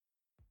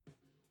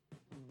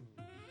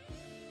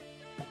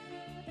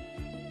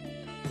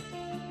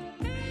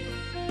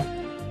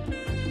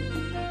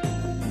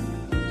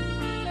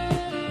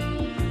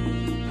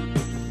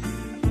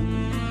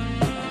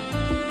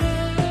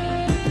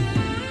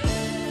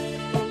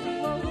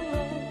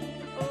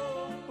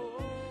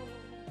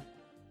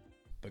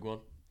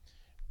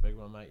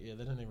mate. Yeah,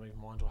 they didn't even leave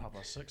mine till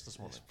 6:30 this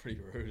morning. It's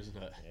pretty rude, isn't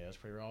it? Yeah, it's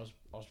pretty. I was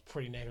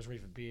pretty knackered. I was ready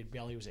for bed.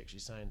 Belly was actually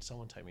saying,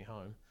 "Someone take me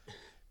home."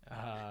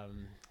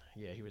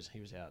 Yeah, he was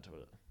out to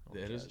it.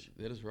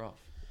 That is rough.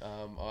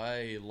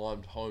 I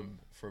limed home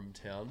from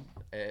town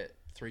at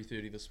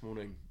 3:30 this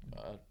morning.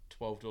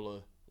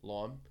 $12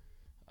 lime.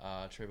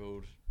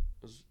 Travelled,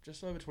 it was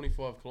just over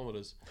 25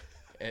 kilometres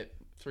at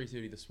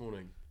 3:30 this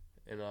morning,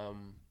 and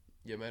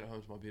made it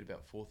home to my bed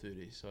about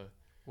 4:30. So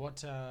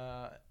what?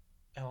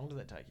 How long did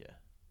that take you?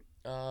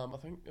 I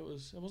think it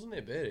wasn't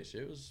that bad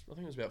actually. I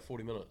think it was about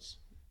 40 minutes.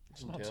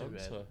 It's not too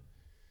bad. So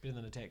better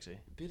than a taxi.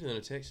 Better than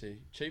a taxi.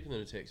 Cheaper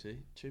than a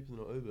taxi. Cheaper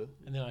than an Uber.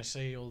 And then I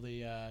see all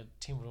the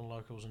Templeton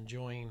locals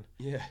enjoying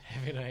Yeah.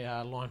 having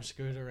a lime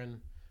scooter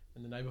in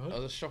the neighbourhood. I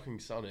was a shocking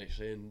son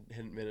actually, and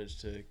hadn't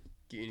managed to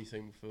get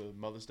anything for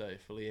Mother's Day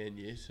for Leanne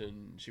yet,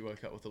 and she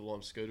woke up with a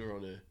lime scooter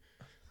on her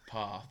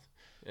path,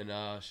 and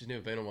she's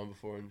never been on one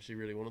before, and she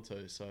really wanted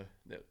to, so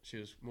she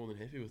was more than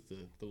happy with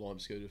the lime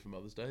scooter for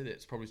Mother's Day.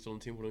 That's probably still in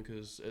Templeton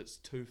because it's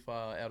too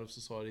far out of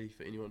society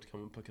for anyone to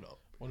come and pick it up.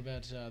 What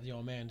about the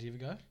old man? Did you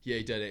ever go? Yeah,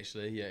 he did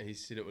actually. Yeah, he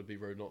said it would be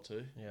rude not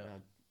to.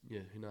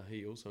 Yeah.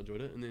 He also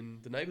enjoyed it, and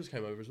then the neighbours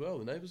came over as well.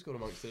 The neighbours got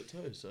amongst it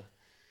too, so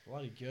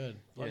Bloody good.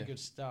 Good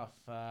stuff.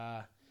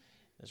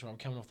 That's right. I'm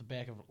coming off the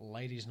back of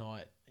ladies'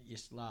 night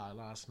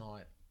last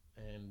night,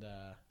 and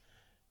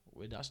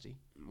we're dusty.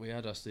 We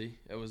are dusty.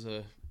 It was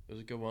a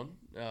good one.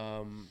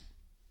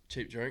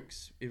 Cheap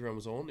drinks. Everyone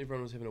was on.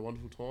 Everyone was having a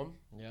wonderful time.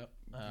 Yep.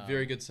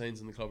 Very good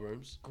scenes in the club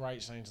rooms.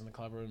 Great scenes in the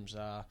club rooms.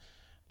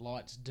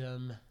 Lights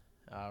dim,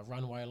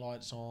 runway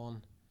lights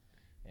on,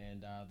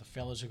 and the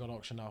fellas who got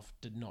auctioned off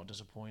did not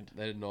disappoint.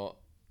 They did not.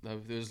 There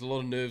was a lot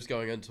of nerves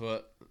going into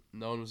it.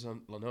 No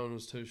one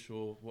was too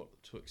sure what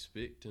to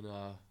expect, and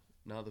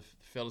the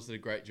fellas did a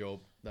great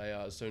job. They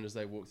as soon as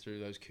they walked through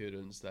those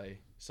curtains,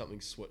 something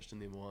switched in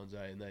their minds,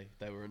 and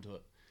they were into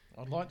it.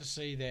 I'd like to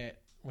see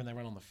that when they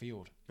run on the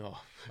field.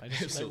 Oh,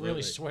 they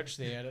really switch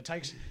there. And it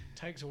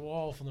takes a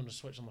while for them to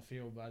switch on the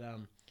field, but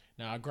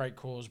a great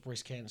cause,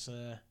 breast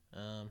cancer.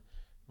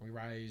 We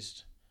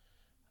raised,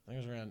 I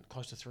think it was around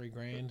close to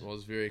 $3,000. It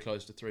was very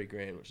close to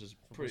 $3,000, which is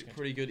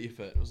pretty good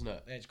effort, wasn't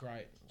it? That's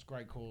great. It's a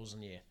great cause,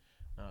 and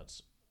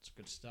it's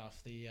good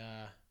stuff. The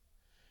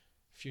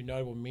few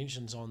notable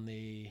mentions on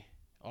the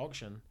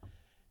auction.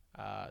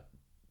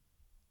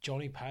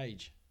 Johnny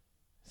Page,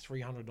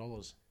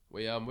 $300.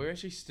 We're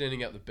actually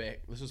standing out the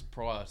back. This was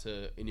prior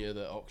to any of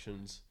the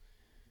auctions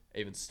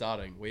even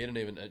starting. We hadn't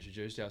even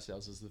introduced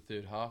ourselves as the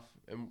third half,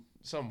 and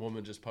some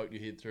woman just poked her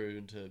head through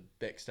into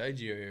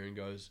backstage area and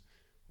goes,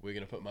 "We're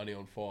going to put money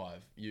on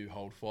 5. You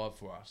hold 5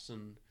 for us."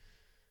 And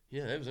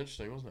yeah, that was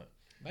interesting, wasn't it?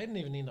 They didn't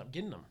even end up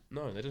getting them.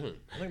 No, they didn't.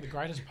 I think the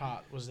greatest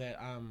part was that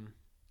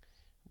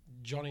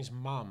Johnny's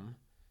mum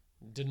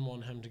didn't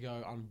want him to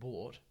go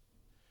unbought,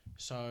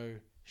 so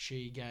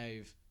she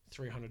gave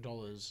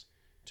 $300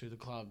 to the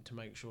club to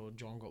make sure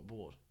John got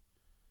bought.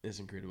 That's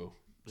incredible.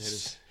 That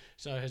is.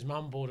 So his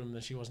mum bought him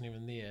that she wasn't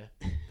even there,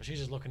 but she's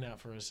just looking out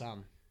for her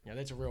son.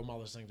 That's a real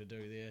mother's thing to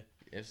do there.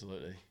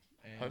 Absolutely.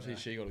 And, hopefully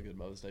she got a good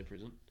Mother's Day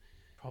present.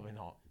 Probably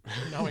not.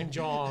 Knowing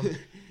John,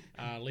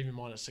 leaving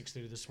mine at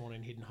 6:30 this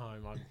morning, heading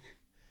home, I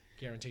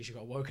guarantee she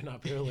got woken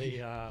up early,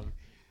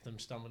 them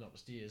stumbling up the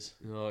stairs.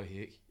 Oh,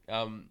 heck.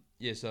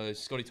 So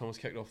Scotty Thomas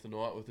kicked off the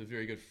night with a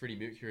very good Freddie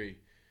Mercury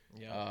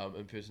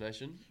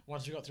impersonation.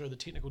 Once we got through the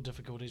technical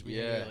difficulties we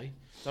had early.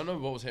 Don't know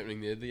what was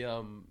happening there. The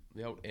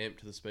old amp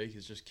to the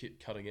speakers just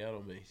kept cutting out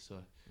on me, so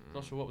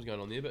not sure what was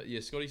going on there. But yeah,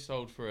 Scotty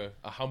sold for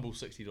a humble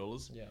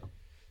 $60. Yeah.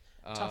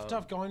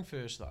 Tough going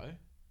first though.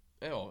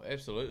 Oh,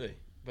 absolutely.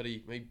 But he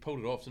pulled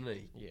it off, didn't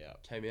he? Yeah.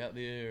 Came out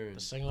there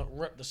and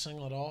ripped the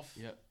singlet off.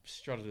 Yep.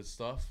 Strutted his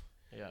stuff.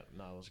 Yeah,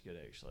 no, it was good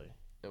actually.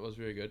 It was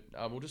very good.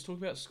 We'll just talk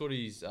about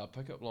Scotty's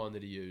pickup line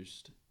that he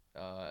used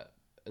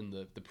in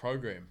the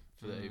program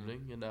for the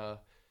evening, and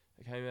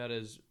it came out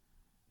as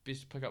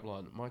best pickup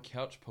line. My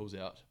couch pulls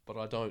out, but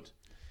I don't.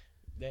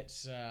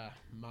 That's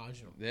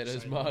marginal. That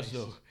is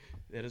marginal.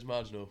 That is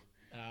marginal.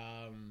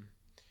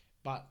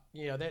 But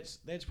yeah,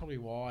 that's probably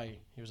why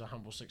he was a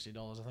humble $60.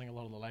 I think a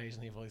lot of the ladies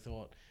in there probably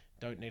thought,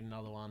 don't need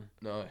another one.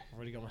 No. I've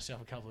already got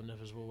myself a couple of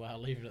nippers. We'll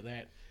leave it at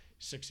that.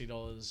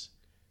 $60.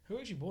 Who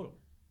actually bought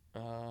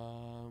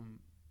them?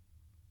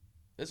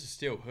 That's a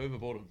steal. Whoever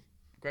bought them.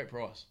 Great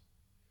price.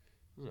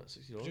 Wasn't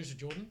it $60? Producer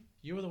Jordan,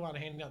 you were the one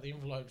handing out the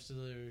envelopes to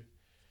the...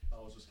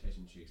 I was just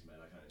cashing checks, mate.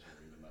 I can't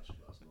actually remember much of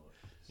last night.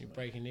 You're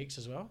breaking necks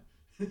as well?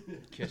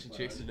 Cashing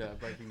checks and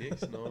breaking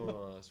necks?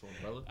 No, that's one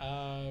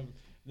brother.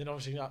 Then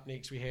obviously up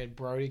next we had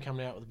Brody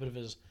coming out with a bit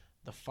of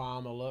the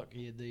farmer look.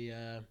 He had the...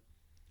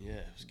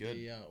 it was good.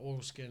 The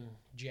oilskin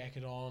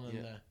jacket on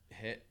and the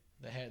hat.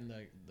 The hat and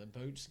the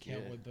boots,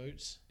 cowboy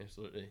boots.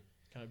 Absolutely.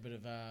 Kind of a bit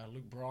of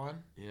Luke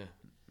Bryan. Yeah.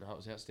 No, it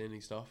was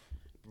outstanding stuff.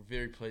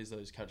 Very pleased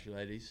those country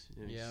ladies.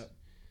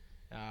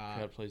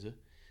 Crowd pleaser.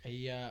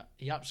 He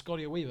upped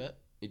Scotty a wee bit.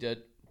 He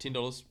did. $10,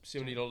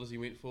 $70 he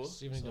went for.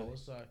 $70.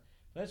 So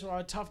that's all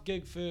right. Tough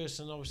gig first,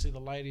 and obviously the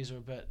ladies are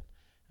a bit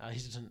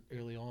hesitant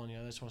early on. They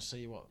just want to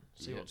see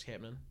what's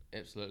happening.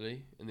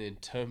 Absolutely. And then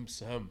Tim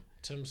Sim,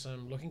 Tim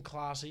Sim looking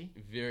classy.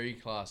 very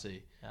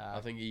classy. Uh, I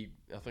think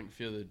a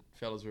few of the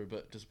fellas were a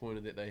bit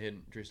disappointed that they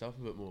hadn't dressed up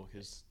a bit more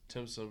because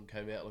Tim Sim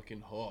came out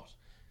looking hot.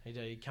 he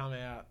did. He come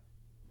out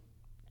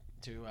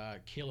to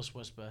Careless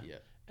Whisper Yeah.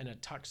 in a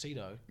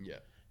tuxedo,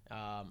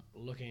 Yeah.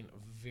 looking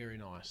very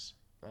nice.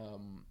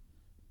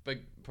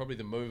 Probably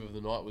the move of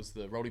the night was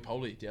the roly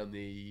poly down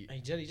the. He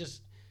did.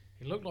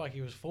 He looked like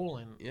he was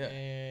falling. Yeah.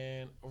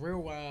 And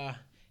real,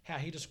 how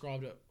he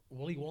described it,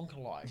 Willy Wonka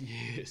like.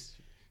 Yes.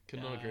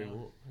 Could not agree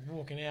more.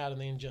 Walking out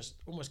and then just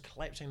almost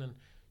collapsing and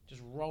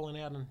just rolling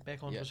out and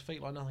back onto Yeah. his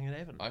feet like nothing had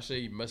happened. I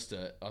actually missed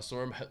it. I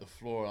saw him hit the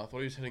floor and I thought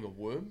he was hitting a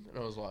worm. And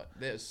I was like,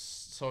 that's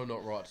so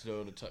not right to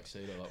do in a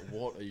tuxedo. Like,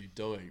 what are you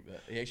doing?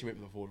 But he actually went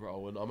for the forward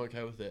roll and I'm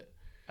okay with that.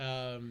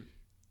 An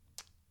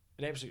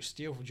absolute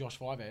steal for Josh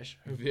Fiveash,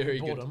 who Very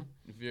bought good. him.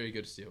 Very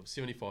good steal.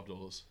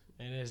 $75.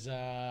 And as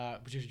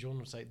producer Jordan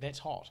would say, that's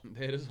hot.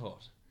 That is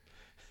hot.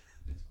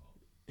 That's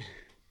hot.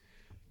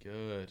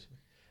 Good.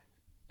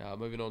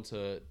 Moving on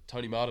to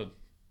Tony Martin,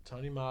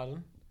 Tony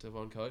Martin,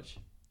 Devon coach.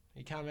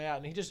 he came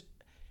out and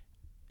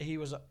he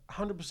was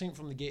 100%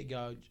 from the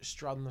get-go,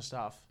 strutting the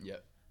stuff.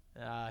 Yep.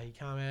 He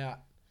came out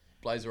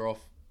Blazer off.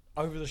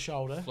 over the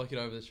shoulder, Flick it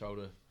over the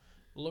shoulder.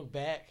 looked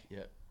back,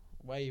 Yep.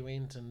 away he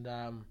went, and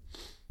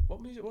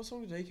What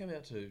song did he come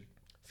out to?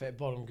 Fat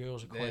Bottom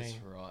Girls are Queen. That's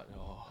right.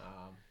 Oh,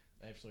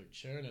 Absolute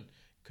tune, and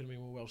couldn't be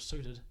more well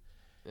suited.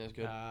 that's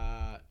good.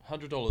 $100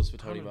 $100 for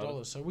Tony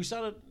Martin. So we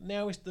started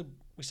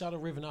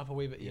revving up a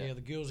wee bit. Yeah. Yeah,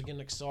 the girls are getting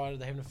excited.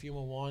 They're having a few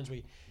more wines.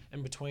 We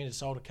in between had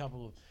sold a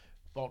couple of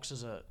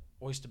boxes of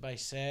Oyster Bay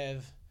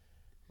Sav,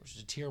 which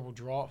is a terrible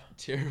drop.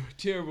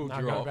 Terrible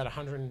I got drop. about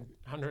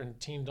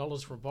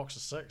 $110 for a box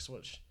of 6,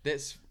 which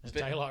That's is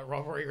daylight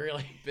robbery,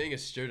 really. being a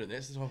student.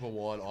 That's the type of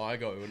wine I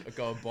go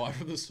and buy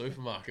from the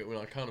supermarket when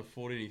I can't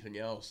afford anything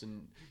else.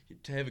 And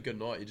to have a good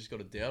night, you just got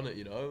to down it,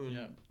 And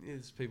Yeah.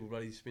 there's people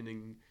bloody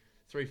spending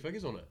 3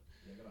 figures on it.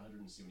 Yeah, I got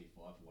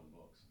 175 for one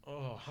box.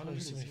 Oh,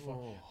 175.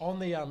 Oh. On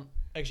the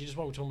actually, just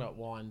while we're talking about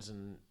wines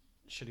and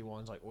shitty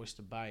wines like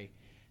Oyster Bay,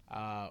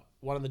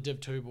 one of the Div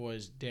 2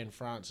 boys, Dan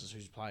Francis,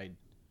 who's played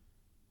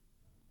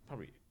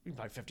he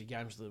played 50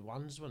 games for the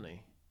ones, wouldn't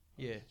he?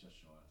 Yeah. Just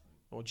shy, I think.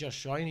 Or just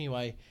shy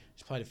anyway.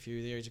 He's played a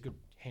few there. He's a good,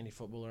 handy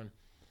footballer. And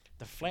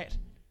the flat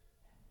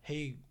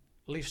he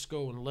left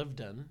school and lived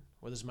in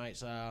with his mates,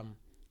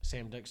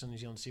 Sam Dixon, New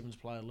Zealand Sevens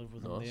player, lived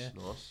with him there.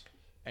 Nice.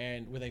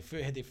 And where they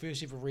had their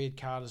first ever red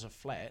card as a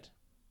flat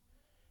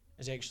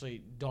is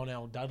actually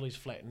Donnell Dudley's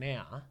flat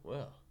now,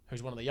 Wow.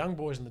 who's one of the young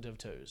boys in the Div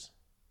 2s.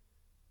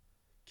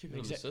 Keep it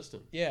in the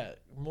system. Yeah,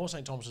 more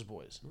St. Thomas's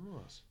boys.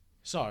 Nice.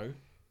 So,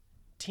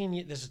 10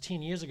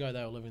 years ago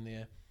they were living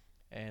there,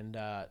 and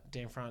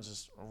Dan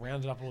Francis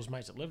rounded up all his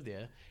mates that lived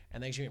there,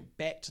 and they actually went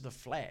back to the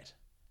flat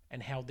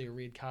and held their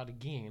red card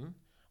again,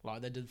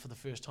 like they did for the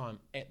first time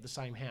at the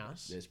same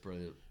house That's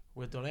brilliant.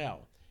 with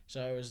Donnell.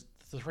 So it was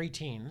the 3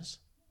 10s,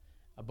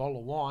 a bottle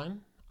of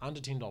wine, under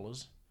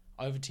 $10,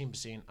 over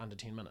 10%, under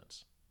 10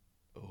 minutes.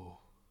 Oh.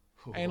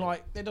 And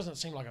that doesn't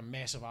seem like a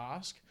massive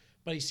ask,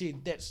 but he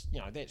said that's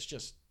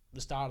just the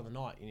start of the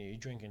night. You're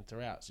drinking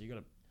throughout, so you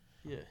got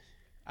to.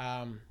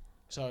 Yeah.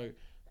 So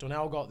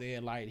Donnell got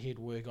there late. He had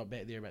work. Got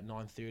back there about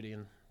 9:30,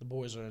 and the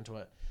boys are into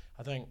it.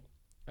 I think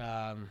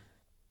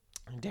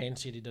Dan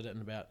said he did it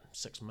in about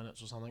 6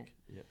 minutes or something.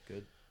 Yep.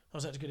 Good.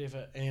 That's a good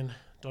effort. And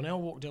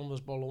Donnell walked in with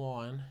his bottle of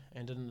wine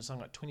and did it in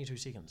something like 22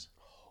 seconds,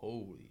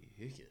 Holy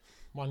heck.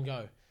 one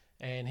go.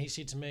 And he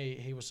said to me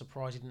he was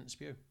surprised he didn't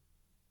spew.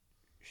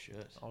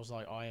 Shit. I was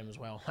like, I am as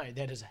well. Mate,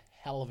 that is a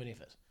hell of an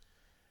effort.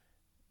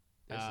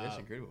 That's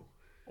incredible.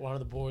 One of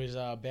the boys,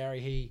 Barry,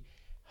 he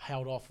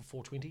held off for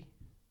 420.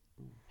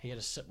 He had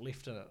a sip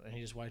left in it, and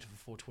he just waited for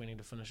 420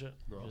 to finish it.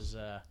 Nice. It was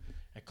a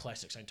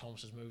classic St.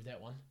 Thomas's move,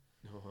 that one.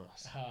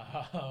 Nice.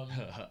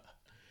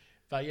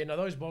 But yeah, no,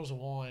 those bottles of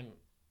wine,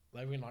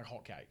 they went like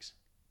hotcakes,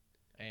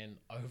 and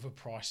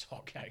overpriced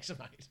hotcakes,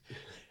 mate.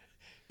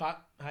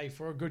 But hey,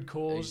 for a good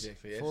cause,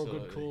 Exactly, for a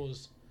good absolutely.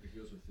 cause, The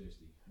girls were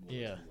thirsty. More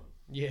Yeah. than one.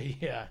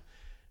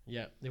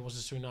 yeah. There was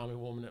a tsunami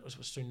warning. It was a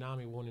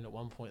tsunami warning at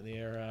one point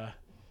there.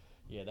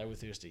 Yeah, they were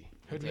thirsty.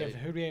 Who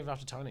do we have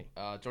after Tony?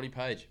 Johnny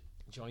Page.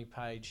 Johnny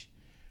Page,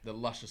 The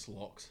luscious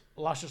locks.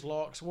 luscious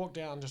locks. Walked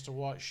down just a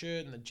white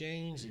shirt and the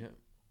jeans. Yeah.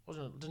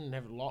 Didn't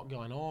have a lot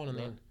going on, and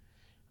No. then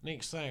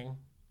next thing,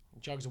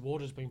 jugs of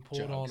water's been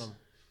poured on Jugs. him.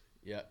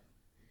 Yeah.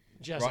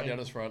 Just Right down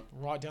his front.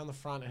 right down the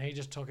front, and he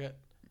just took it.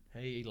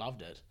 He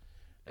loved it.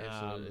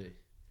 Absolutely.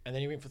 And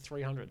then he went for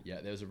 300.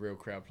 Yeah, there was a real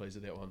crowd pleaser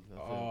that one. I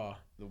think Oh,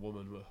 the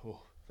women were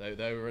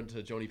they were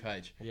into Johnny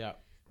Page. yeah.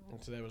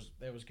 And so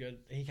that was good.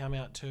 He came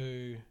out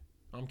to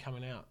I'm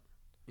Coming Out.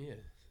 Yeah.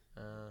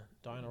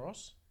 Diana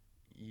Ross.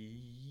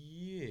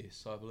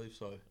 Yes, I believe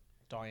so.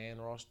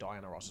 Diana Ross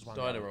is one.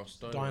 Diana guy. Ross.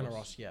 Diana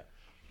Ross. Yeah.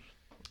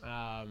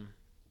 Yeah,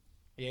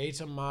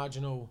 it's a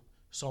marginal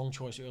song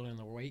choice early in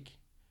the week.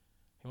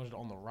 He wanted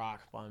On the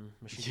Rock by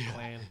Machine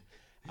Clan.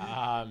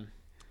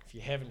 If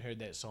you haven't heard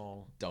that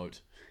song,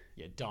 Don't.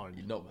 yeah, don't.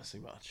 You're not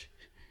missing much.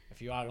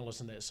 If you are going to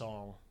listen to that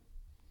song,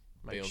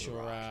 Be Make on the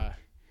sure raft.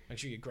 make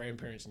sure your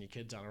grandparents and your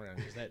kids aren't around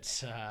because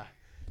that's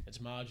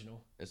it's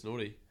marginal. It's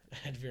naughty.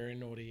 And very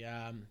naughty.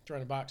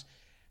 $300.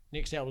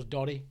 Next out was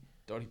Dotty.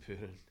 Dottie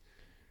Purden.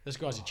 This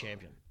guy's a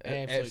champion.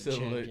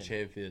 Absolute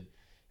champion.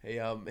 He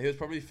was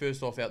probably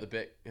first person out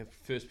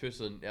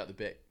the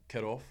back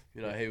cut off.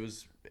 You know, he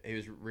was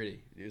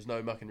ready. There was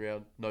no mucking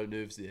around, no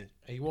nerves there.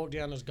 He walked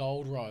down his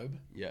gold robe.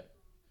 Yeah.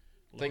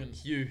 Think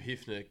Hugh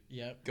Hefner.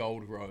 Yep.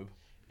 Gold robe.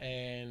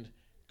 And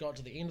got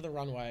to the end of the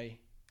runway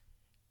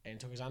and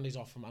took his undies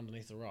off from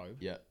underneath the robe.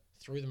 Yeah.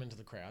 Threw them into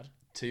the crowd.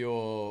 To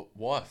your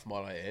wife,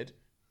 might I add.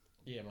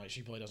 Yeah, mate,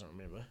 she probably doesn't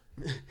remember.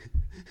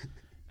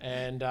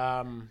 And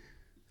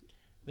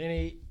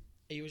then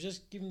he was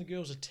just giving the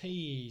girls a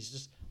tease,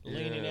 just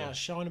leaning out,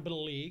 showing a bit of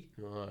leg.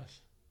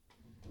 Nice.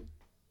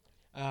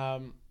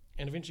 And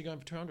eventually going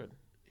for 200.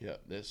 Yeah,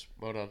 that's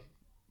well done.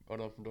 Well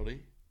done from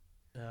Dottie.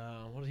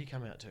 What did he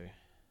come out to?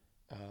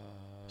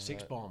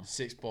 Sex Bomb.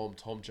 Sex Bomb,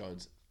 Tom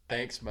Jones.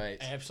 Thanks, mate.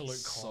 Absolute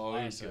so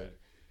classic.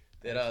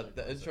 good.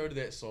 The intro to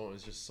that song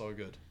is just so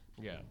good.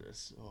 Yeah.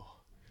 It's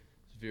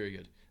very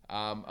good.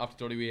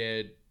 After Dottie, we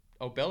had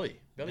Belly.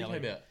 Belly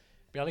came out.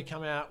 Belly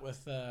come out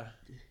with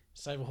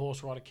Save a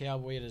Horse Rider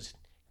Cowboy. Had his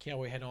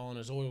cowboy hat on,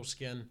 his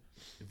oilskin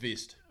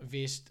Vest,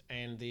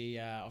 and the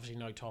obviously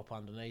no top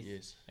underneath.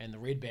 Yes. And the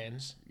red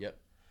bands. Yep.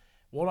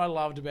 What I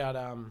loved about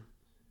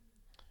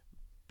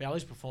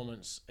Belly's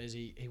performance is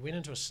he went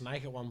into a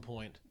snake at one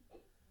point.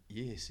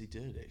 Yes, he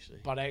did actually.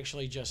 But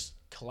actually just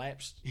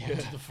collapsed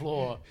onto the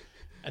floor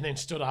and then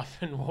stood up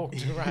and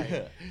walked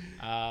away.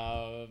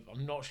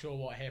 I'm not sure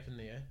what happened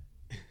there,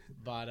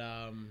 but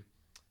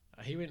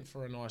he went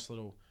for a nice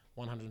little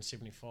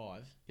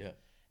 175. Yeah.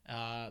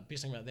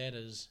 Best thing about that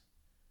is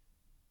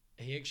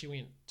he actually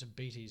went to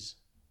Beatty's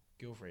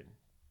girlfriend,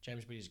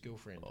 James Beatty's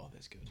girlfriend. Oh,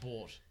 that's good.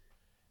 Bought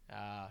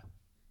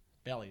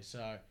Belly,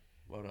 so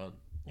well done.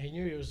 he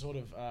knew he was sort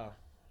of.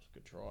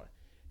 Good try.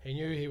 He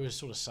knew he was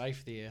sort of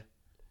safe there.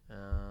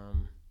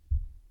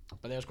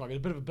 But that was quite good. A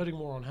bit of a bidding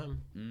war on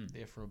him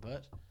there for a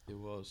bit. It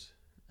was.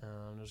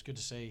 It was good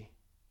to see.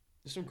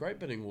 There's some great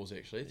bidding wars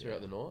actually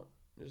throughout the night.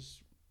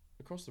 There's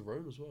across the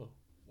room as well.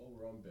 While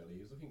we're on Belly,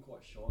 he was looking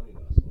quite shiny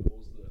last night. What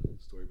was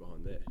the story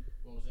behind that?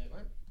 What was that,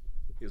 mate?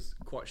 He was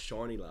quite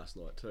shiny last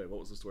night too. What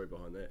was the story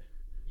behind that?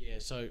 Yeah,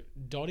 so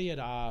Dottie had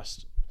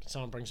asked, can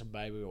someone bring some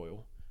baby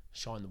oil,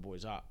 shine the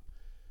boys up?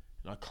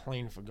 And I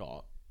clean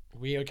forgot.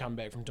 We had come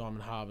back from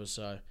Diamond Harbour,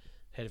 so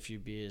had a few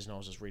beers and I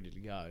was just ready to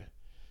go.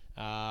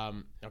 I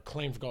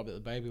clean forgot about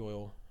the baby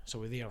oil, so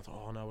we're there and I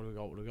thought, oh no, what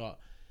do we got?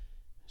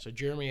 So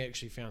Jeremy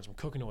actually found some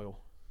cooking oil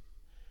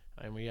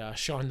and we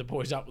shined the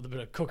boys up with a bit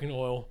of cooking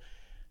oil.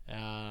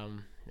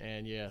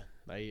 And yeah,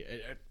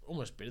 it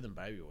almost better than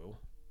baby oil.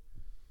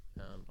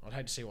 I'd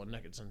hate to see what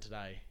Nick it's in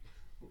today.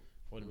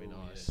 Wouldn't be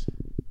nice.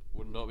 Yeah.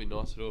 Would not be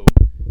nice at all.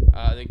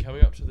 And then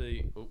coming up to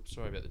the... Oh,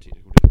 sorry about the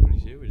technical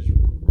difficulties here. We're just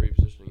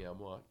repositioning our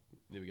mic.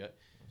 There we go.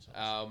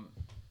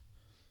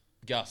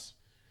 Gus.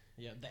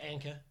 Yeah, the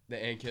anchor. The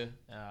anchor.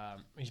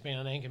 He's been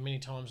an anchor many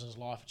times in his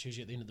life. It's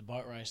usually at the end of the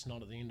boat race,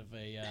 not at the end of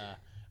a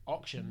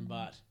auction.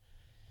 But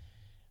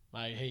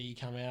mate, he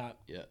come out,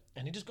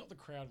 and he just got the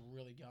crowd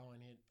really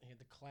going. He had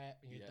the clap,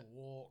 he had the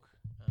walk.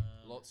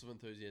 Lots of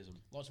enthusiasm.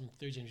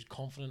 He was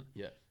confident.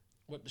 Yeah.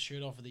 Whipped the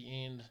shirt off at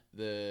the end.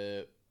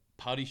 The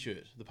party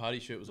shirt. The party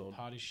shirt was on.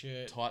 Party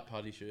shirt. Tight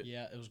party shirt.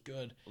 Yeah, it was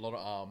good. A lot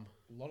of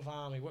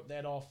arm. He whipped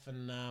that off,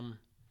 and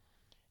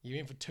he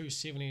went for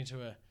 270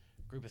 to a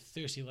group of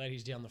thirsty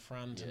ladies down the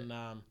front, and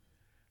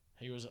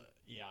he was,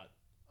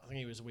 I think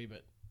he was a wee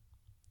bit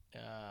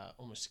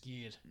almost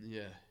scared.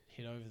 Yeah.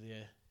 Head over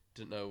there.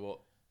 Didn't know what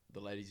the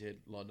ladies had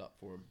lined up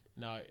for him.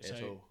 No,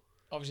 at all.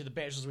 Obviously the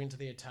bachelors went to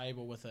their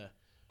table with a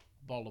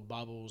bowl of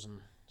bubbles and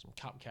some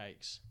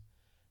cupcakes.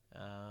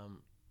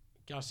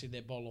 Gus said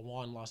that bottle of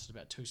wine lasted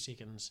about 2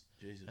 seconds.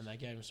 Jesus. And they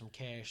gave him some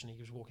cash, and he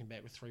was walking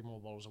back with 3 more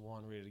bottles of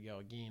wine ready to go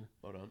again.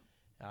 Well done.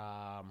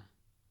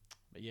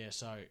 But yeah,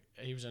 so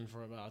he was in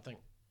for about, I think,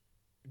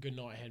 a good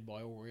night had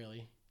by all,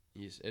 really.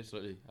 Yes,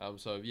 absolutely.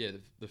 So yeah,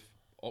 the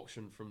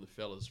auction from the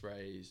fellas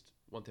raised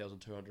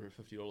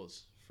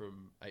 $1,250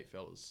 from 8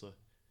 fellas. So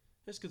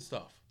that's good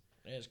stuff.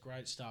 Yeah, it's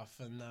great stuff,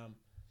 and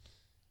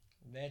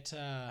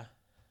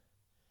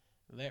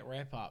that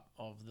wrap up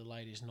of the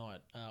ladies'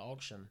 night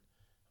auction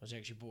was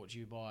actually brought to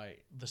you by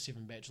the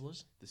 7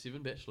 Bachelors. The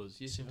 7 Bachelors,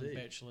 yes, 7 indeed.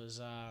 Bachelors.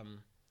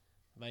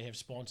 They have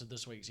sponsored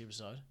this week's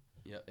episode.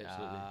 Yeah,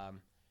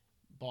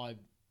 absolutely.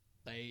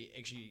 They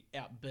actually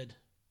outbid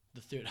the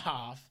third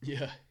half.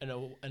 Yeah. In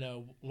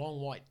a long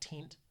white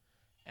tent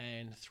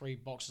and 3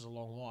 boxes of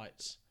long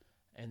whites.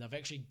 And they've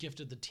actually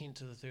gifted the tent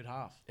to the third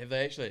half. Have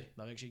they actually?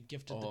 They've actually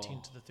gifted the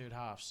tent to the third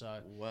half.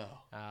 So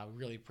wow,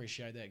 really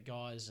appreciate that,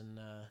 guys. And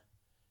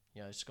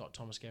Scott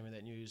Thomas gave me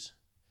that news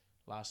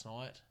last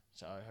night.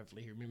 So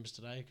hopefully he remembers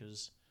today,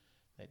 because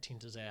that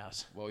tent is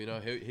ours. Well,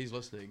 he's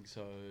listening,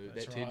 so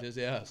That's that tent right. is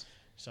ours.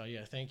 So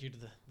yeah, thank you to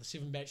the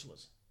 7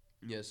 Bachelors.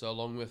 Yeah, so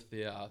along with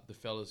the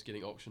fellas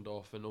getting auctioned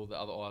off and all the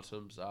other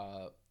items,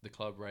 the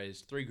club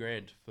raised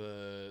 $3,000 for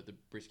the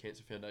Breast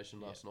Cancer Foundation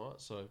last night.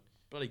 So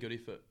bloody good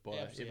effort by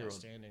Absolutely everyone.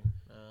 outstanding.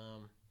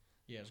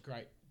 it was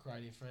great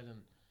effort,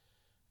 and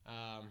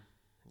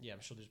I'm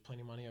sure there's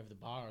plenty of money over the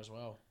bar as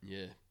well.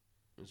 Yeah,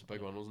 it was a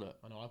big one, wasn't it?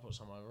 I know I put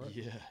some over it.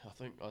 Yeah, I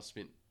think I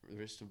spent the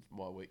rest of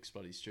my week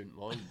studying student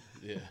loan.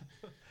 Yeah,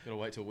 gotta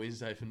wait till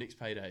Wednesday for next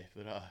payday.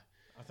 But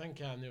I think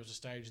there was a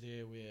stage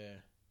there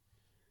where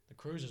the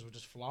cruises were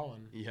just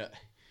flowing. yeah,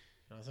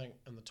 And I think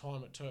in the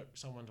time it took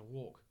someone to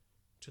walk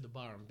to the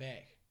bar and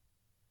back,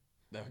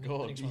 they've and the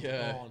gone. next ones were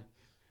Yeah, gone,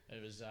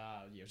 it was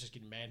it was just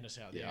getting madness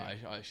out there.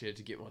 yeah. I actually had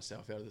to get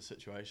myself out of the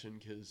situation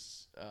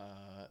because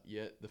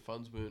the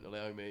funds weren't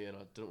allowing me, and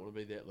I didn't want to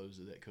be that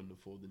loser that couldn't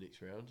afford the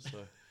next round.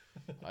 So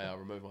I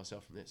removed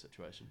myself from that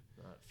situation.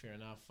 Right, fair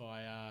enough.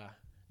 I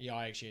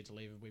actually had to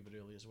leave a wee bit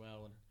early as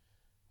well and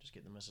just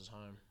get the missus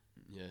home.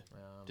 Yeah.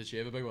 Did Did she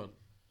have a big one?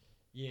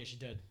 Yeah, she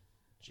did.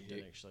 She did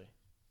Yeah. actually.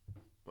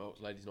 Well,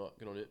 it's ladies' night.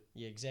 Good on it.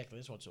 Yeah, exactly.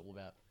 That's what it's all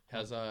about.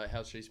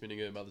 How's she spending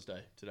her Mother's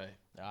Day today?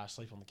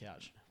 Sleep on the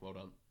couch. Well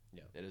done.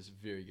 Yeah. That is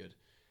very good.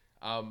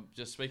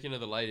 Just speaking of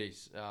the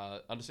ladies,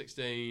 under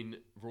 16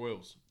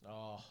 Royals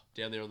Oh,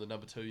 down there on the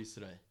number 2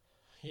 yesterday.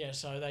 yeah.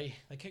 So they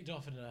kicked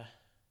off at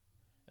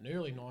an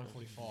early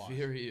 9:45.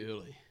 Very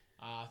early.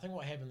 I think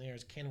what happened there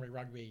is Canterbury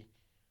Rugby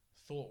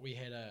thought we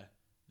had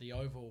the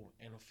oval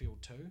and a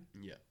field 2,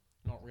 Yeah,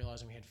 not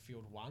realising we had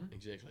field 1.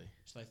 exactly.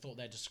 So they thought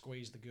they'd just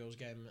squeeze the girls'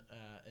 game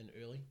in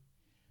early.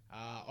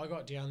 I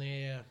got down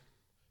there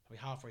probably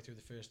halfway through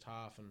the first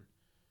half and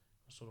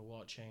I was sort of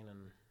watching,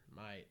 and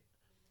mate,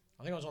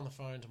 I think I was on the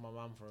phone to my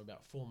mum for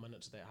about 4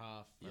 minutes of that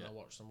half, and Yeah. I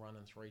watched them run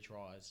in 3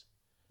 tries.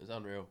 It's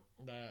unreal.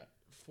 They're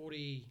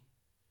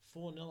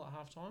 44-0 at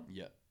half time,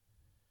 Yeah.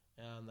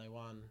 and they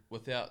won.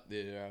 Without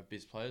their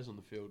best players on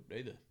the field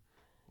either.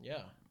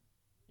 Yeah.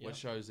 Which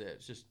shows that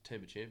it's just a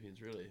team of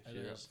champions, really. If It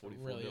you're up is. It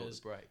 44 really nil at is.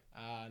 the break.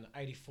 An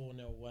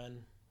 84-0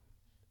 win.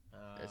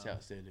 That's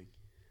outstanding.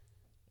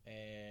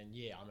 And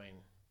yeah, I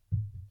mean,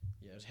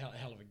 it was a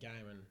hell of a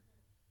game. And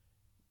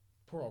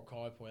poor old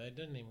Kaiapoi, they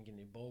didn't even get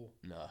any ball.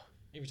 No,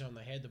 Every time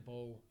they had the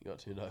ball, you got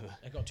turned over.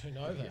 they got turned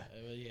over.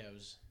 Yeah. It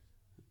was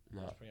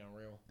No, pretty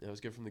unreal. it was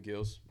good from the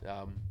girls.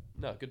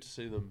 No, good to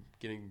see them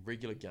getting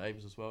regular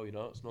games as well. You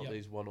know, it's not Yep.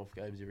 these one-off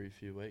games every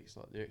few weeks.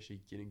 Like they're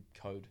actually getting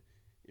code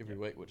every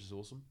Yep. week, which is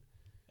awesome.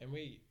 And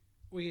we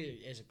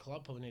as a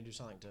club probably need to do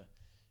something to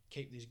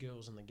keep these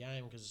girls in the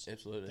game, because I think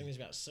Absolutely. there's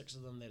about 6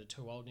 of them that are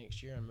too old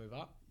next year and move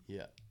up.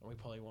 Yeah, And we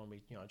probably want to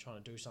be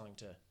trying to do something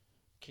to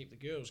keep the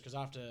girls, because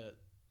after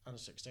under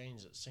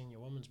 16s it's senior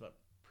women's, but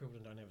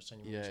Prevelton don't have a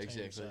senior Yeah, women's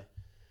team. exactly.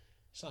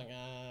 So something.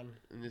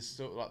 and there's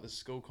still like the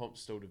school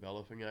comp's still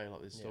developing. Like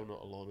there's still Yeah.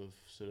 not a lot of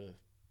sort of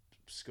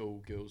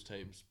school girls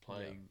teams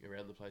playing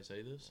around the place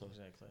either. So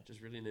Exactly. just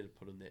really need to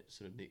put in that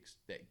sort of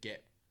that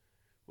gap,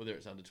 whether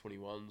it's under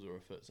 21s or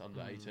if it's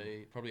under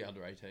 18. Probably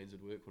under 18s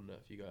would work, wouldn't it?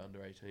 If you go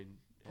under 18,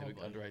 have an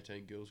Probably. under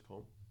 18 girls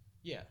comp.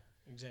 Yeah,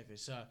 exactly.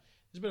 So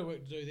there's a bit of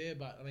work to do there,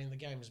 but I mean the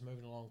game is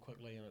moving along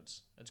quickly, and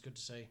it's good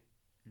to see.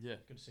 Yeah,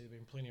 Good to see there's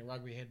been plenty of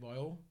rugby had by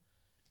all.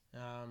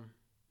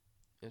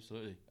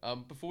 absolutely.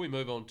 Before we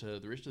move on to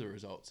the rest of the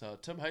results,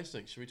 Tim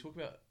Hastings, should we talk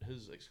about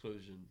his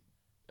exclusion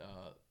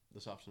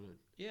this afternoon?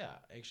 Yeah,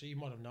 actually, you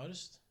might have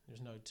noticed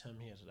there's no Tim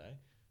here today.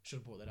 Should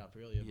have brought that up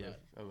earlier, Yeah,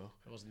 but oh well.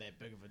 it wasn't that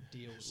big of a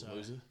deal. So,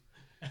 Loser.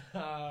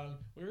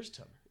 where is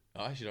Tim?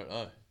 I actually don't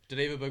know. Did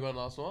he have a big one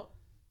last night?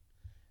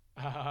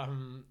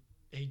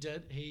 He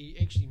did. He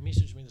actually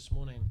messaged me this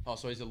morning. Oh,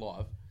 so he's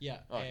alive. Yeah,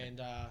 Okay. and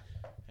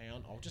hang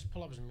on, I'll just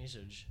pull up his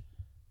message.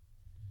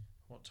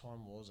 What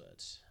time was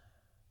it?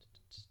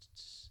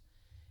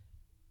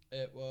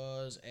 It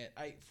was at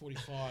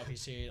 8:45. He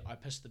said, "I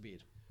pissed the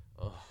bed."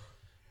 Oh,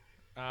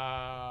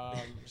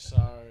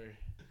 So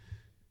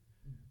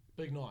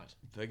big night.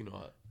 big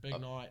night. Big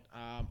night.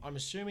 I'm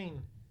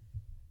assuming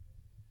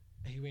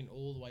he went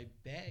all the way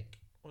back.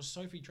 Was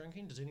Sophie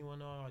drinking? Does anyone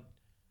know?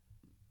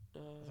 I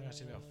think I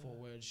said about 4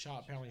 words.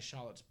 Apparently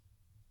Charlotte's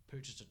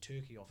purchased a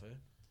turkey off her.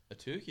 A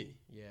turkey.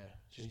 Yeah,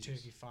 she's a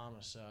Jesus. turkey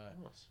farmer, so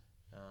Nice.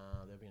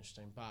 that'll be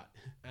interesting. But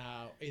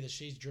either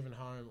she's driven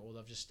home or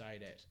they've just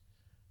stayed at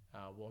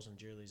Was and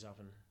Julie's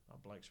up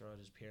Blake's Road,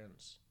 his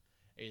parents.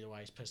 Either way,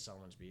 he's pissed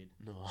someone's bed.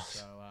 Nice.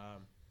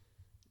 So,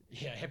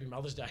 yeah, happy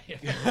Mother's Day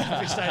if you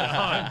stayed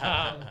at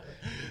home.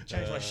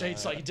 Change my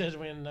sheets like you did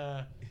when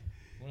I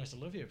used to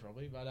live here,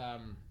 probably. But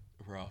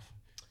Rough.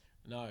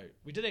 no,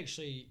 we did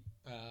actually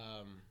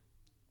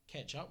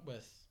catch up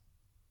with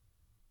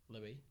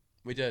Libby.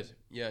 We did.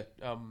 Yeah.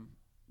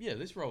 Yeah.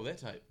 Let's roll that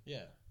tape.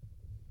 Yeah.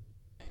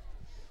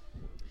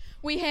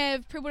 We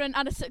have Prevelton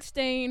under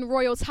 16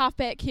 Royals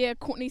halfback here,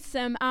 Courtney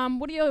Sim.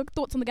 What are your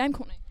thoughts on the game,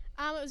 Courtney?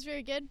 It was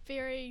very good.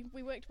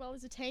 We worked well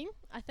as a team.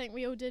 I think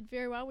we all did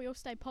very well. We all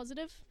stayed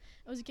positive.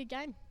 It was a good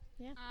game.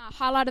 Yeah.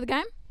 Highlight of the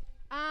game?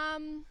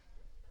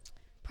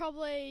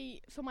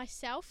 Probably for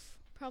myself,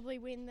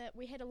 when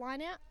we had a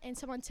line out and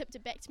someone tipped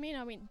it back to me and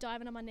I went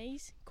diving on my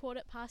knees, caught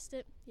it, passed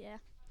it. Yeah.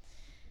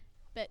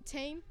 But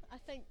team, I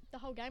think the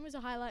whole game was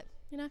a highlight.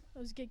 It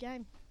was a good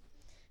game.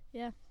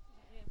 Yeah.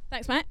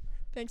 Thanks, mate.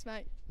 Thanks,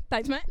 mate.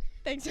 Thanks, mate.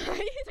 Thanks, mate.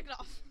 Take it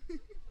off.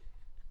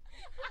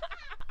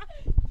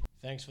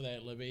 Thanks for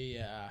that, Libby.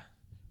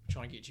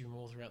 Try and get you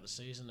more throughout the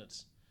season.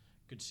 It's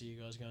good to see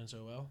you guys going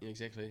so well. Yeah,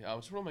 exactly. I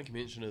just want to make a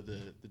mention of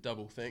the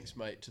double thanks,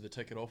 mate, to the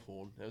ticket off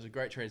horn. That was a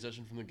great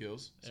transition from the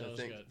girls. Yeah, So it was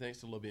good. thanks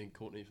to Libby and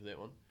Courtney for that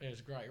one. It was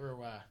great. Real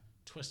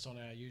twist on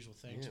our usual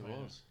things, Yeah, it mate.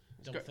 was.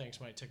 It's Double great,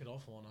 thanks, mate. Ticket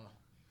off on.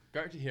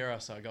 great to hear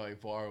us going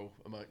viral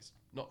amongst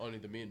not only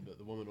the men but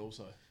the women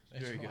also.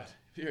 That's Very right.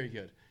 good. Very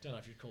good. Don't know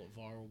if you'd call it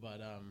viral, but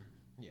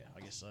yeah,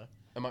 I guess so.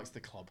 Amongst the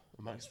club.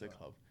 Amongst the That's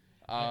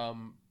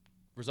club.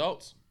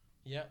 Results.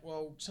 Yeah,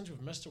 well, since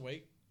we've missed a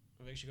week,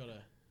 we've actually got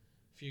a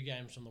few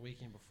games from the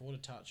weekend before to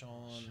touch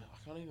on.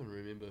 I can't even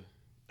remember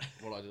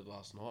what I did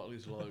last night,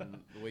 let alone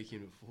the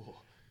weekend before.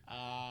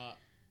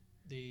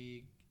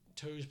 The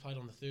twos played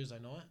on the Thursday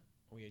night.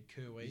 We had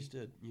You Kerwee.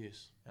 did,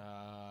 yes.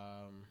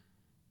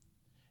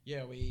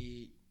 Yeah,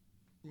 we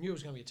knew it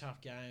was going to be a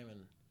tough game,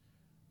 and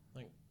I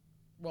think,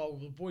 well,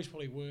 the boys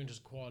probably weren't as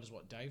quiet as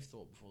what Dave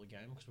thought before the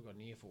game because we got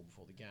an earful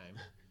before the game,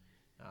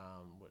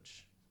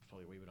 which was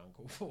probably a wee bit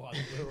uncalled for. I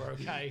think we were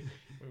okay.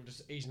 We were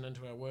just easing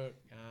into our work.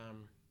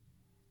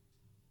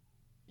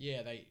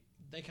 Yeah,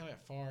 they came out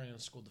firing and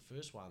scored the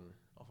first one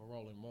off a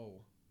rolling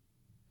wall.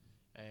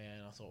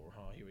 And I thought,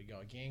 oh, here we go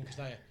again, because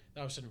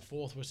they were sitting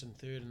fourth, we were sitting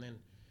third, and then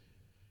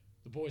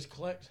the boys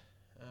clicked.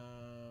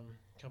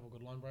 A couple of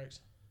good line breaks.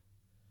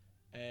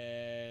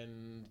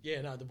 And,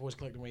 yeah, no, the boys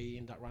clicked and we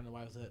ended up running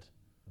away with it.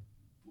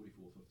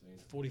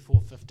 44-15.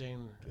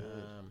 44-15. Good.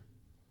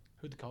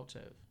 Who'd the Colts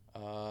have?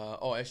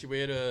 Actually,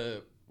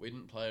 we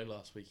didn't play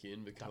last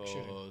weekend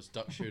because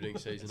duck shooting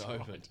season That's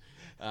opened.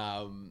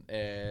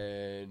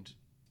 And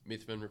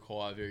Methven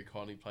Require very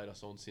kindly played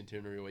us on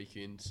Centenary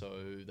weekend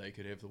so they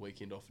could have the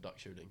weekend off for duck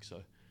shooting. So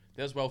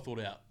that was well thought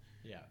out.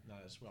 Yeah, no,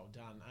 that's well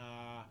done.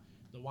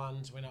 The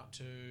ones went up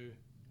to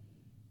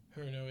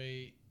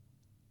Hurunui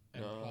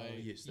and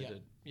played. Yes, they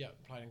did. Yeah,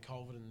 played in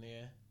Colvin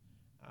there.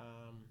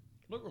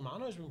 Luke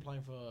Romano's been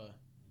playing for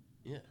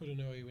Yeah.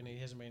 Hurunui when he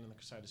hasn't been in the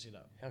Crusader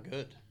setup. How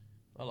good.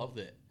 I love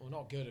that. Well,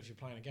 not good if you're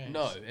playing a game.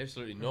 No,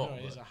 absolutely not.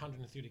 There's but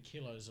 130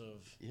 kilos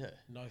of yeah.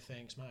 no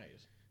thanks,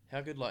 mate.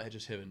 How good,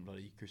 just having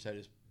bloody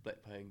Crusaders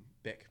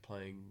back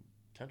playing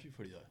country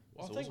footy, though.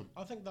 Well, That's awesome.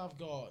 I think they've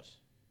got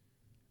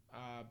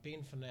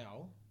Ben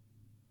Fennell,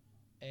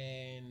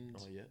 and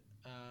Oh, yeah.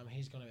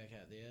 he's going to back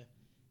out there,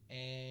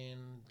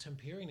 and Tim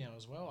Perry now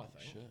as well, I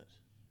think. Shit.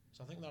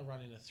 So I think they're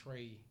running a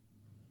three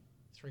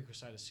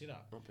Crusader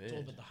setup. Not It's all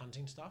bad. about the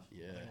hunting stuff.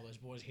 Yeah. I think all those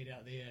boys head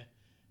out there.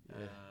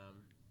 Yeah.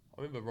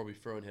 I remember Robbie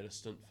Fruin had a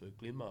stint for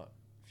Glenmark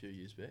a few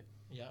years back.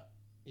 Yeah,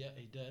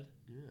 he did.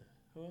 Yeah.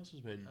 Who else has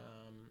been?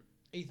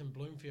 Ethan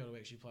Bloomfield, who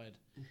actually played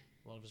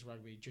a lot of his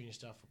rugby junior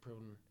stuff for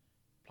Prilton,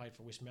 played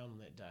for West Melbourne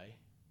that day.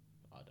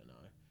 I don't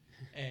know.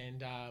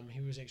 And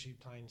he was actually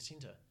playing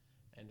centre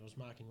and was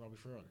marking Robbie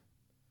Fruin.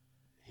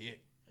 Heck.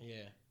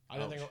 Yeah. I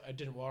don't think Ouch. it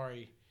didn't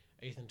worry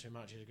Ethan too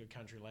much. He's a good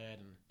country lad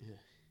and Yeah.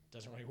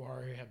 doesn't really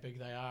worry how big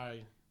they are.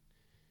 He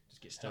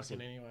just gets stuck in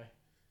anyway.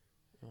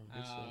 Oh,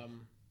 good stuff.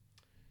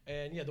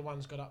 And yeah, the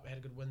ones got up, had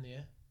a good win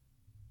there.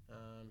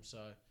 So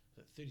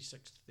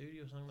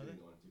 36-30 or something like that.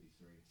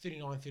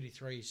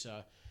 39-33.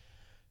 So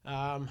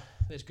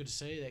that's good to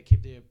see. That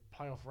kept their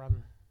playoff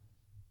run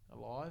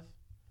alive.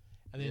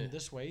 And then Yeah.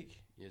 this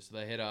week Yeah, so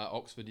they had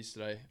Oxford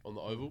yesterday on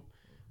the Oval.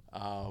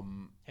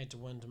 had to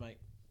win to make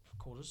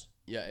quarters.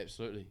 Yeah,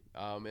 absolutely.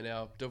 And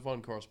our Div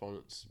 1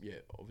 correspondents,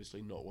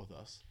 obviously not with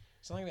us.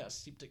 Something about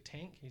septic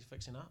tank he's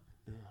fixing up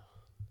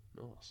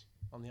Nice.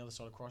 on the other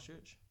side of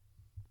Christchurch.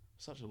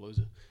 Such a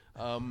loser.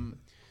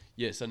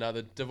 So now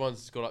the Div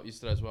 1's got up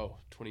yesterday as well,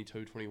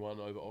 22-21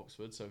 over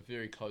Oxford, so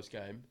very close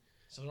game.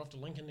 So they're off to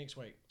Lincoln next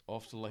week.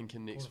 Off to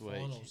Lincoln next week.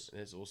 Quarterfinals.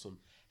 That's awesome.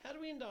 How do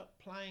we end up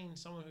playing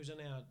someone who's in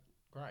our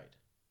grade?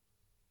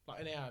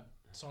 Like on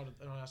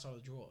our side of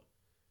the draw?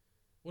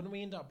 Wouldn't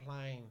we end up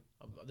playing,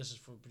 this is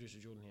for producer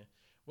Jordan here,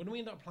 wouldn't we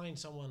end up playing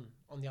someone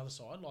on the other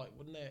side? Like,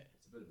 wouldn't that...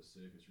 It's a bit of a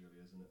circus,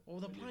 really, isn't it? Well,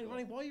 they're When playing,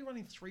 you've got- why are you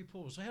running 3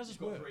 pools? So how does this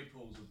You've got work? 3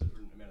 pools with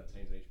different amount of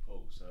teams in each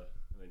pool, so,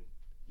 I mean,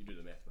 you do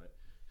the math, mate.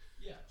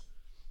 Yeah.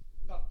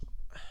 But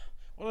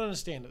I don't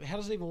understand. How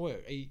does it even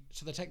work?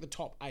 So they take the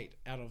top 8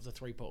 out of the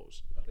 3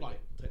 pools? I think Like,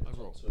 they take the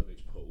overall. top 2 of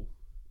each pool,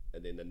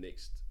 and then the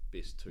next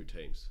best 2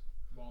 teams.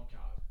 Wild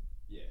card.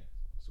 Yeah,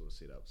 sort of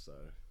set up. So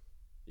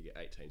you get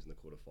 8 teams in the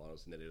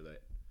quarterfinals, and then they do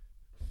that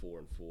 4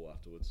 and 4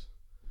 afterwards.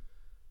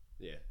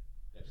 Yeah,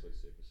 absolute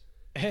circus.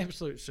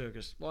 Absolute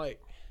circus.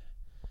 Like,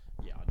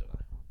 yeah, I don't know.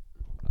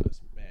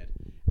 That's mad.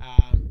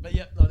 But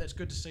yeah, no, that's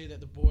good to see that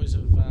the boys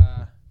have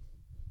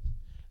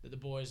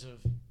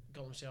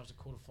got themselves a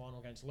quarter final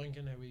against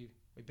Lincoln, who we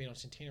beat on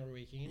Centenary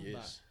weekend.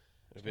 Yes.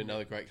 It'll be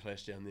another great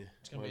clash down there.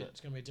 But won't it?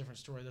 it's gonna be a different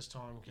story this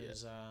time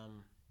because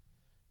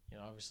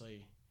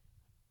obviously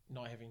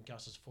not having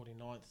Gus's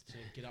 49th to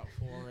get up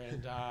for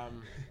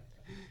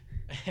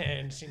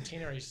and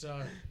Centenary,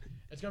 so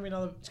it's gonna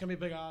be a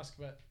big ask,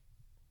 but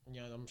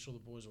I'm sure the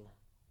boys will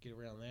get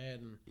around that.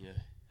 And Yeah.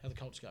 how the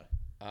Colts go?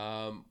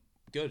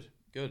 Good.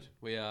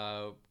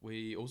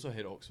 We also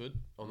had Oxford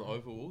on the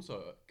Oval,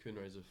 also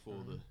Kernraiser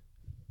for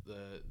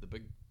the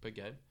big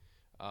game.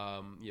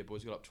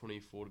 Boys got up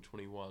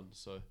 24-21,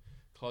 so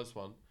close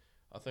one.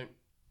 I think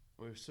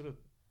we were sort of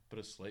a bit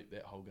asleep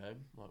that whole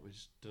game. Like we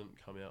just didn't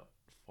come out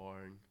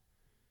firing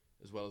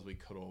as well as we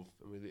could have,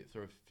 and we let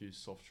through a few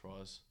soft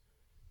tries,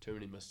 too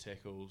many missed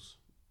tackles.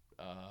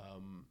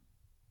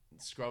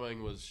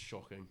 Scrumming was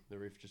shocking. The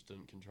ref just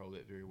didn't control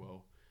that very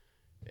well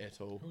at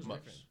all. Who was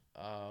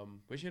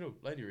we had a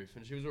lady ref,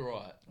 and she was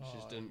alright. She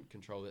just Oh, didn't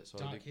control that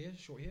side. Dark hair,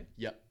 short hair.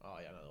 Yeah. Oh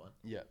yeah, another one.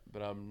 Yeah,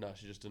 but no,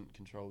 she just didn't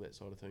control that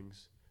side of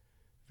things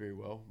very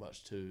well,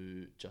 much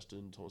to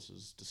Justin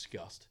Thomas's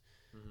disgust.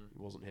 Mm-hmm. He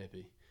wasn't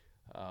happy.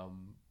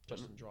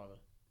 Justin Driver.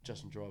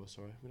 Justin Driver,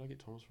 sorry. Where did I get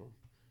Thomas from?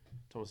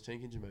 Thomas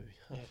Tank Engine movie.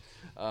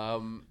 Yeah.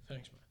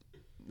 Thanks,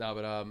 mate.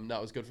 No,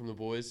 it was good from the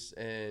boys,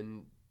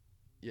 and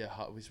yeah,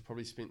 we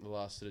probably spent the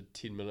last sort of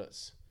 10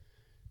 minutes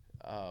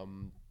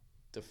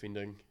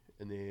defending,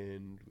 and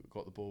then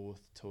got the ball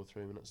with 2 or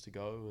 3 minutes to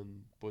go,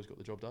 and boys got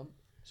the job done.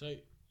 So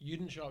you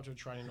didn't show up to a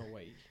training all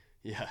week,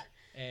 Yeah,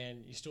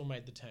 and you still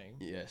made the team.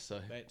 yeah.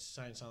 So That's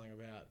saying something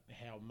about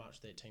how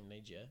much that team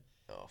needs you.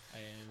 oh,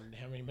 And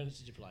how many minutes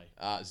did you play?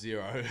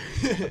 0.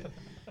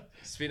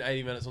 Spent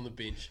 80 minutes on the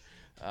bench.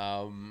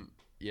 I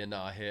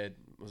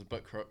was a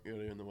bit crook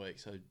earlier in the week,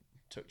 so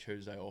took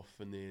Tuesday off,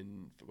 and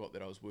then forgot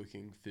that I was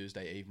working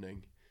Thursday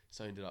evening,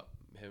 so I ended up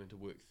having to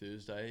work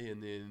Thursday,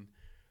 and then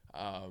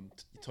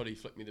Toddy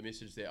flicked me the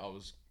message that I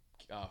was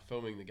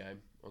filming the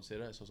game on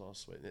Saturday, so I was like, oh,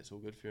 sweet, that's all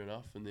good, fair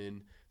enough. And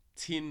then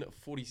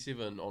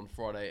 10:47 on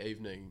Friday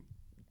evening,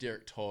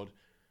 Derek Todd,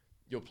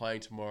 you're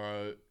playing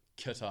tomorrow,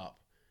 kit up.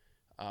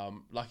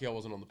 Lucky I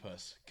wasn't on the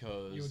piss, You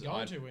were because going I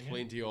had to, weren't you?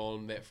 plenty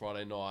on that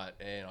Friday night,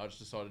 and I just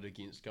decided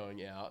against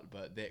going out,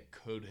 but that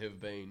could have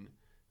been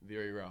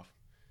very rough.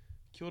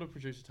 Kia ora,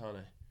 producer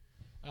Tane.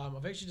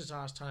 I've actually just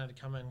asked Tony to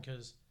come in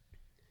because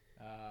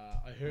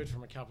I heard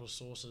from a couple of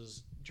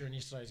sources during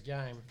yesterday's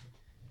game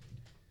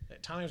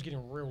that Tony was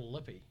getting real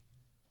lippy.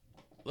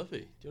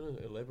 Liffy, do you want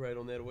to elaborate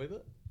on that a wee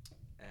bit?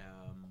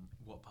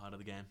 What part of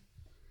the game?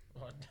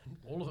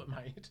 All of it,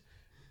 mate.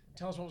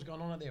 Tell us what was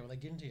going on out there. Were they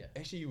getting to you?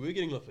 Actually, you were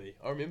getting Liffy.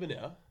 I remember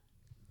now.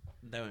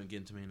 They weren't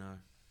getting to me, no.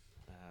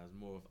 It was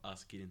more of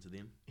us getting to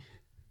them.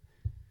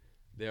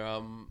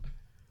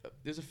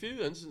 There's a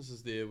few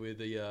instances there where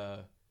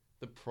the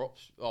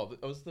props. Oh,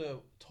 it was the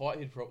tight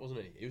head prop,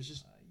 wasn't he? He was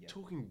just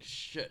talking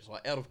shit,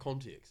 like out of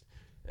context,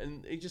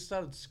 and he just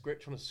started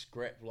trying to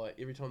scrap like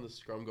every time the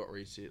scrum got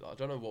reset. Like, I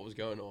don't know what was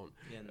going on.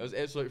 Yeah, It was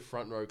absolute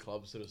front row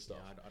club sort of stuff.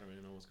 I don't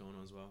really know what's going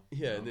on as well.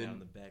 Yeah, I'm and then- down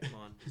the back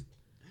line,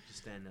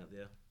 just standing out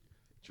there.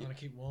 Trying to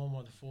keep warm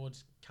while the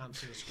forwards can't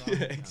see the scrum.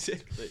 Yeah,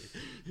 exactly.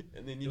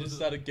 And then you There just was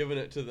started giving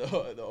it to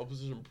the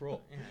opposition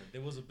prop. Yeah,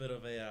 there was a bit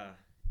of a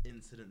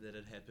incident that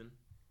had happened.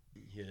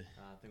 Yeah.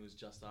 I think it was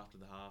just after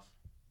the half,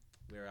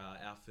 where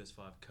our first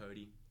 5,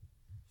 Cody,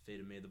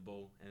 feeded me the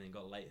ball and then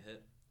got late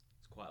hit.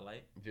 It's quite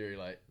late, Very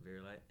late.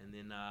 very late. And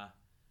then I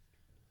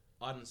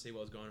didn't see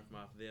what was going on from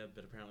after there,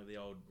 but apparently the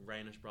old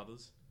Rainish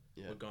brothers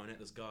Yeah. were going at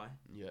this guy.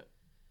 Yeah.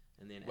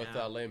 And then With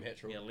Liam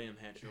Hatchell. Yeah, Liam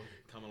Hatchell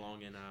come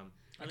along and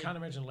I can't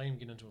imagine Liam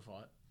getting into a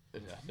fight.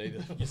 Yeah,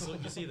 neither.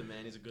 you see the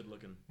man, he's a good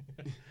looking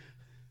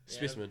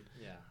Specimen.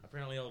 Yeah,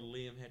 apparently old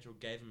Liam Hatchell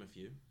gave him a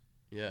few,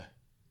 Yeah.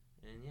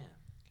 and yeah.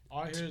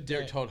 I heard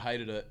Derek that. Todd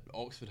hated it.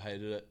 Oxford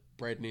hated it.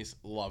 Brad Ness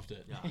loved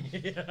it.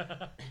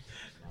 Yeah.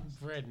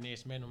 Brad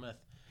Ness, man or myth?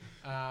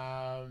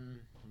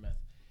 Myth.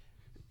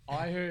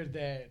 I heard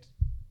that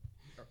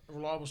a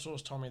reliable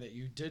source told me that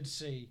you did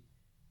see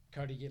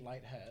Cody get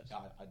late hit,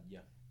 Yeah.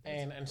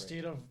 and that's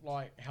instead of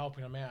like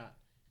helping him out,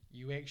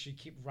 you actually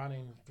kept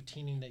running,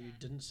 pretending that you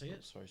didn't see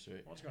it. Sorry.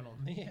 What's going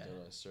on there? Don't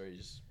know, sorry,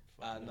 just.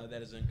 no,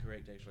 that is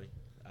incorrect actually.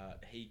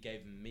 He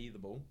gave me the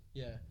ball,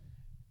 Yeah,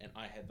 and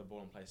I had the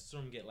ball in place. Saw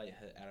him get late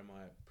hit out of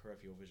my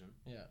peripheral vision.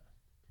 yeah.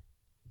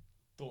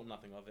 Thought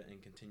nothing of it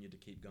and continued to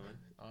keep going.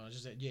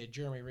 Just that. Yeah,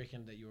 Jeremy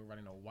reckoned that you were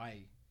running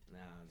away Nah,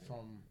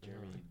 from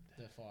Jeremy.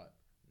 the fight.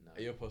 No.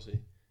 Are you a pussy?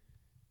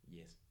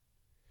 Yes.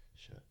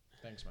 Shit.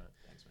 Thanks, mate.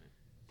 Thanks, mate.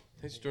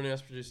 Thanks for joining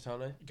us, producer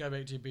Tane. Go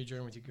back to your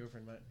bedroom with your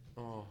girlfriend, mate.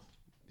 Oh,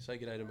 say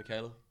good day to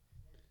Michaela.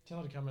 Tell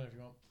her to come in if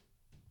you want.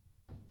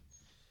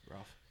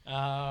 Rough.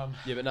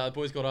 Yeah, but no, the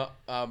boys got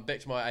up. Back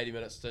to my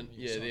 80-minute stint.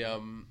 You Yeah,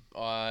 signed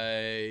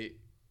I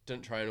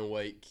didn't train all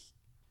week.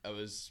 It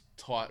was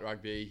tight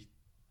rugby.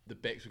 The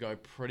backs were going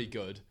pretty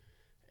good,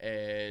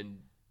 and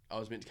I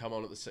was meant to come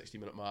on at the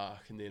 60-minute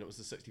mark, and then it was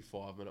the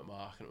 65-minute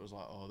mark, and it was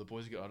like, oh, the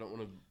boys are good. I don't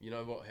want to. You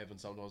know what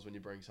happens sometimes when you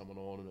bring someone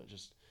on, and it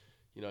just,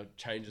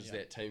 changes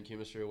that team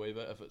chemistry a wee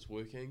bit if it's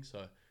working.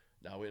 So,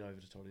 I went over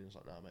to Toddy and was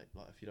like, nah, mate.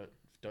 Like, if you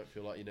don't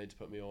feel like you need to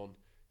put me on,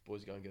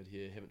 boys are going good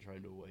here. Haven't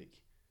trained all week.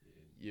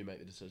 You make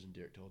the decision,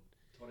 Derek Todd.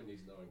 Toddy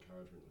needs no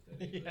encouragement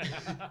with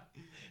that.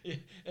 yeah.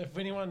 If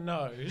anyone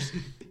knows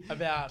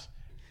about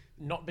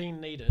not being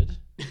needed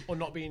or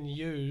not being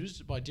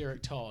used by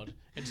Derek Todd,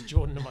 it's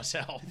Jordan and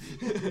myself.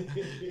 Well,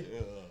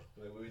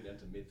 we went down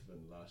to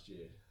Methven last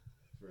year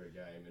for a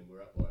game, and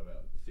we're up by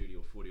about 30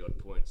 or 40 odd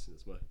points. And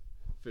it's my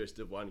first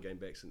Div 1 game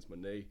back since my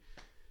knee.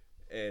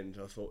 And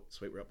I thought,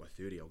 sweet, we're up by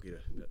 30. I'll get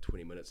about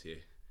 20 minutes here.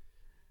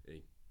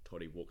 And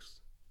Toddy walks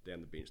down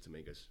the bench to me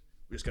and goes,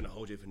 we're just going to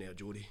hold you for now,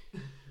 Geordie.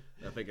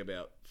 I think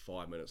about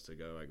 5 minutes to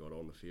go, I got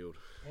on the field.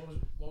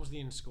 What was the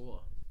end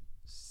score?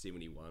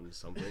 71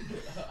 something.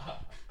 So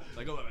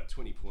I got about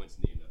 20 points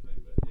in the end, I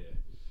think. But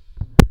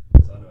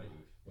yeah, so I know what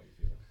you're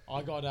feeling.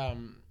 I got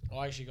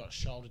I actually got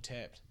shoulder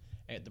tapped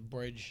at the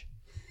bridge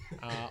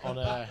on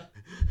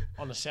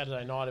a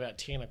Saturday night about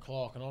 10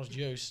 o'clock, and I was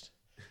juiced.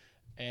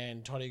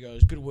 And Toddy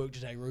goes, "Good work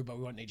today, Rube, but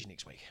we won't need you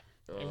next week."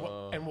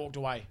 And walked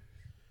away.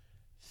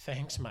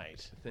 Thanks,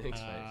 mate.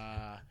 Thanks,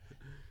 mate.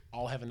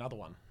 I'll have another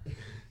one.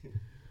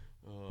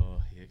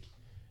 Oh, heck.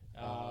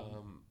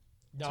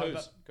 No, twos.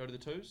 but Go to the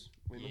twos?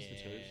 We missed the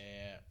twos.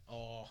 yeah.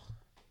 Oh,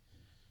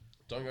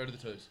 Don't go to the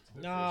twos.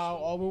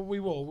 no. We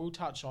will. We'll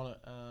touch on it.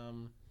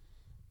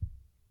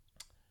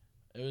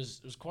 It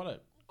was quite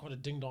a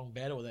ding dong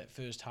battle that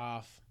first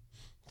half.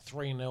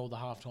 3-0 the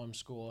halftime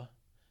score.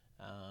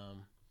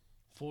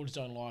 Forwards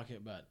don't like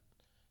it, but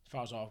as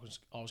far as I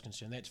was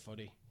concerned, that's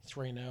footy.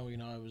 3-0,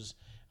 it was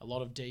a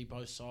lot of D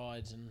both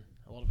sides and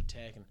a lot of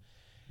attack.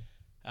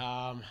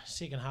 And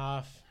second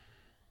half,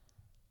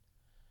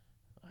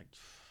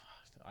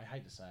 I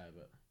hate to say it,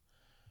 but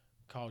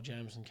Kyle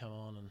Jameson come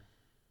on and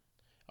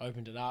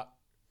opened it up.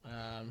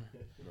 Nice.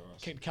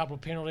 Kicked a couple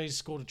of penalties,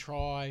 scored a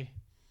try.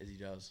 As he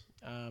does.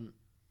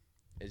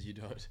 As you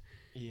don't.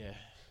 Yeah.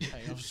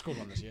 Hey, I've scored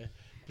one this year.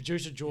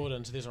 Producer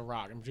Jordan, so there's a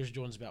ruck, and Producer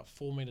Jordan's about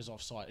 4 metres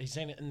offside. He's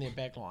seen it in their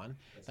back line.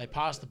 They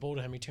pass the ball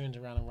to him, he turns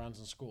around and runs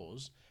and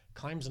scores.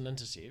 Claims an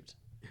intercept.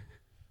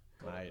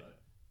 Mate.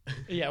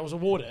 Yeah, it was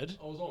awarded.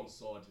 I was on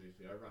side, to be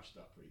fair. I rushed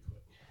up pretty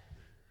quick.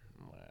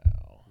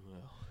 Wow.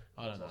 Well,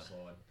 I don't know.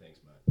 Offside. Thanks,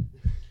 mate.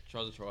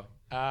 tries a try.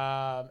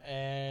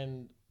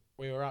 And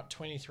we were up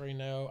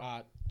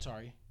 23-0.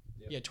 Sorry.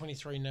 Yep. Yeah,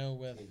 23-0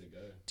 with 10 to go.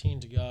 10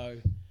 to go.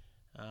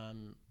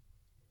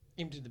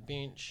 Emptied the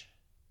bench,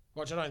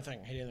 which I don't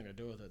think had anything to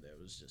do with it. That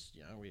was just,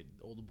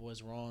 all the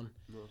boys were on.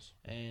 Nice.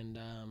 And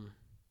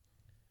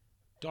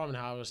Diamond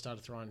Harbour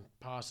started throwing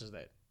passes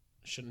that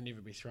shouldn't never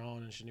be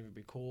thrown and should never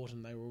be caught,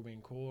 and they were all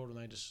being caught, and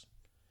they just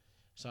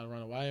started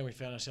running away, and we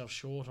found ourselves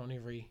short on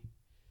every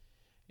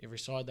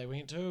side they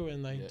went to,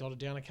 and they dotted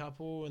down a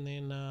couple, and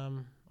then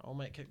old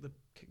mate kicked the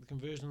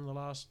conversion in the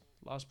last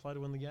play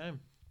to win the game,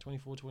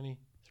 24-23.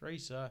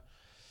 So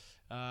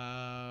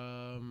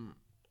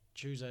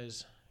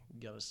Tuesday's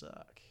gonna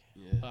suck,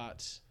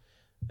 but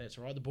that's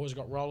all right. The boys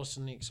got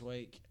Rolliston next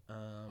week.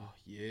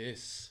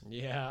 Yes.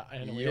 Yeah,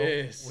 and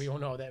Yes. we all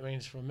know what that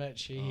means for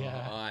Mitch.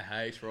 I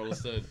hate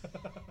Rolliston.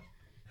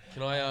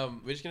 Can I?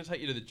 We're just going to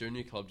take you to the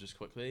junior club just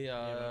quickly.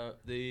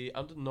 The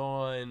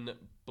under-9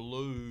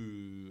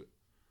 blue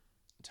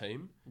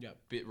team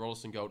beat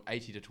Rolliston Gold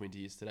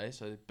 80-20 yesterday.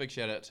 So big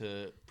shout out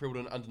to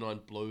Prebbleton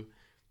under-9 blue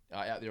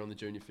out there on the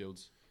junior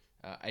fields,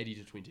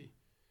 80-20.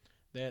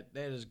 That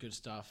is good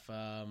stuff.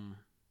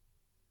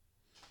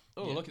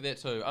 Look at that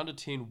too. Under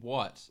 10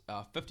 white,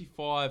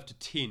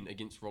 55-10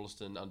 against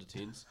Rolliston under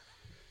 10s.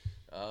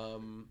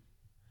 And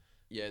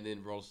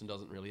then Rolliston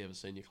doesn't really have a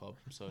senior club,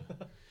 so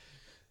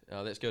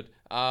that's good.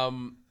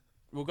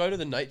 We'll go to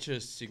the nature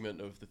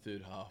segment of the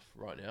third half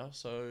right now.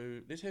 So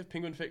let's have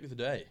Penguin Fact of the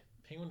Day.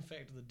 Penguin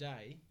Fact of the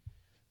Day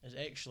is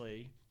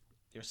actually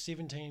there are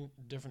 17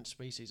 different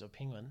species of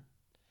penguin,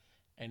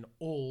 and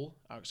all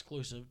are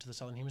exclusive to the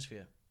Southern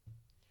Hemisphere.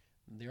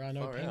 There are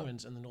no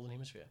penguins in the Northern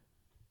Hemisphere.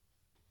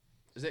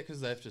 Is that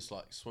because they have to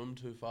swim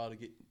too far to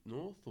get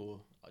north, or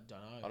I don't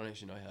know. I don't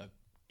actually know how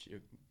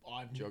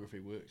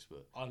geography works,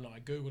 but I don't know. I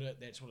googled it.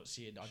 That's what it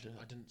said. I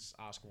didn't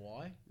ask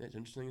why. That's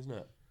interesting, isn't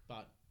it?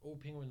 But all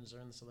penguins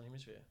are in the Southern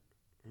Hemisphere.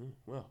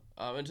 Well,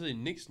 into the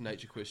next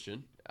nature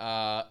question.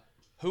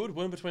 Who would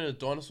win between a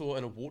dinosaur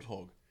and a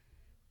warthog?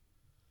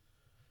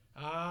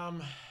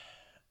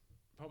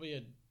 Probably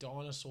a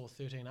dinosaur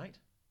 13-8.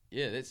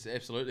 Yeah, that's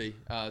absolutely.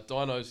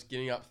 Dinos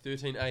getting up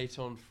 13-8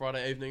 on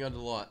Friday evening under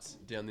lights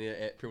down there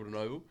at Prebbleton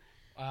Oval.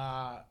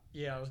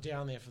 Yeah, I was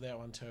down there for that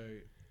one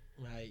too,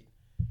 mate.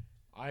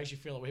 I actually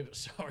feel a wee bit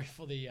sorry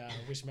for the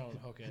West Melbourne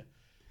hooker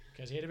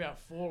because he had about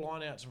 4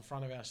 lineouts in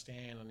front of our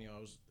stand, and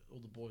all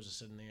the boys are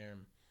sitting there,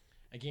 and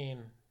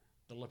again,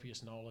 the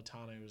lippiest Nola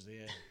Tanu was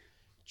there,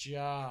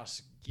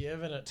 just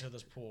giving it to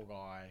this poor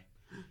guy,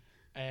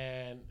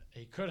 and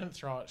he couldn't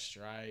throw it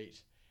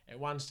straight. At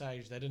one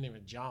stage, they didn't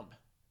even jump.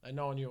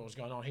 No one knew what was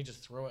going on. He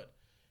just threw it,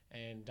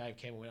 and Dave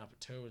Campbell went up at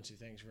 2 and said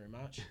thanks very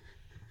much.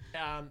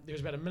 There was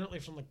about a minute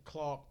left on the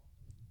clock.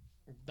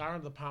 They're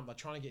under the pump. They're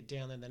trying to get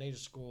down there. They need to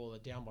score.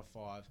 They're down by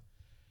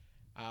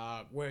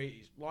 5. We're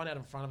line out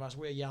in front of us.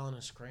 We're yelling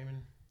and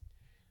screaming.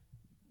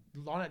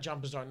 Line out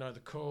jumpers don't know the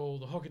call.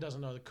 The hooker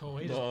doesn't know the call.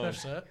 He just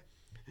biffs it.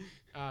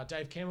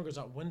 Dave Campbell goes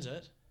up, wins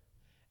it,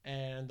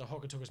 and the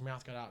hooker took his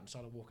mouth guard out and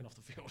started walking off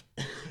the field.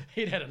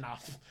 He'd had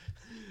enough.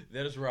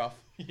 That is rough.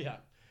 Yeah.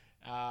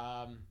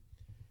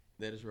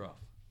 That is rough.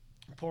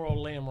 Poor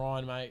old Liam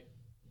Ryan, mate.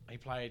 He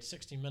played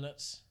 60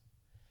 minutes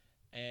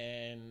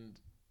and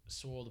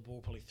saw the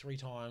ball probably 3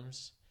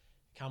 times,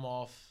 come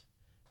off,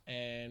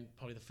 and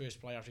probably the first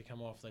play after he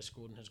come off, they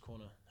scored in his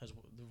corner.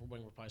 The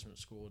wing replacement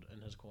scored in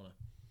his corner.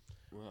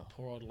 Wow.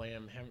 Poor old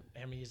Liam. How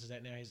many years is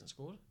that now he hasn't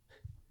scored?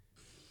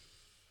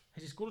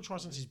 Has he scored a try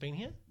since he's been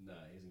here? No,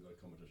 he hasn't got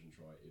a competition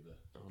try ever.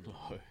 Oh,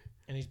 no.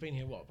 And he's been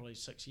here, what, probably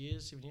 6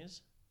 years, 7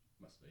 years?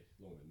 Must be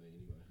longer than me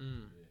anyway.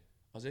 Mm. Yeah.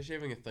 I was actually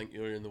having a think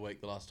earlier in the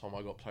week the last time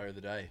I got Player of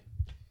the Day.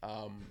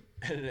 And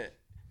it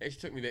actually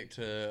took me back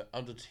to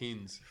under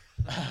 10s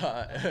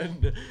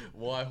and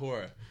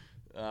Waihora.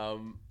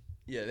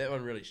 Yeah, that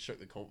one really shook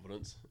the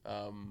confidence.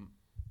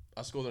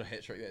 I scored a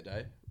hat trick that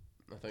day.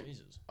 I think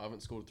Jesus. I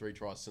haven't scored 3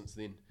 tries since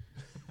then.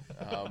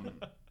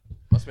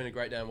 Must have been a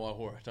great day in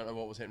Waihora. Don't know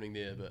what was happening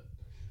there, but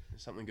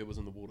something good was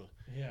in the water.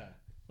 Yeah.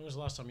 When was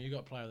the last time you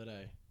got Player of the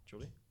Day,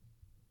 Julie?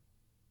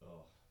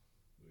 Oh,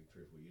 maybe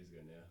 3 or 4 years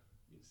ago now.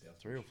 In South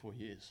 3 or 4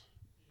 years.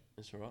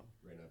 That's all right.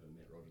 Ran over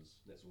Matt Rogers.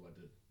 That's all I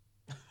did.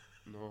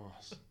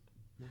 Nice.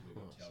 We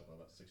got Nice. tailed by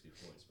about 60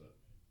 points, but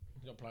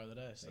You got Player of the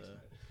Day, so. thanks,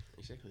 mate.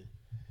 Exactly.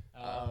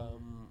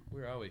 Um,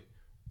 Where are we?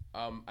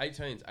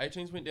 18s.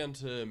 18s went down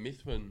to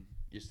Methven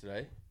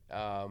yesterday.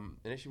 And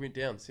actually went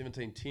down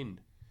 17-10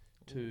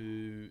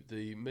 to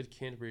the Mid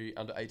Canterbury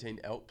under 18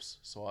 Alps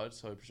side.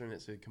 So I presume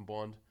that's a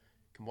combined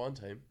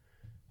team.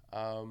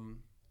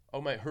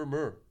 Old mate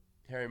Hermer,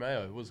 Harry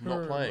Mayo, was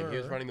not playing. He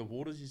was running the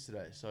waters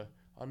yesterday. So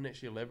I didn't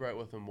actually elaborate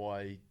with him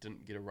why he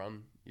didn't get a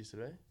run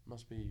yesterday.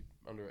 Must be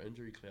under an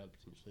injury cloud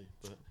potentially.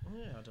 But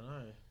yeah, I don't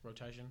know.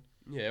 Rotation.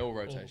 yeah, all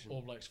rotation.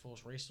 All Blacks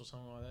force rest or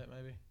something like that,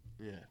 maybe.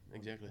 Yeah,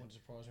 exactly. Wouldn't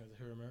surprise me with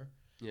the Huramura.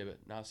 Yeah, but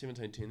no,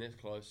 17-10, that's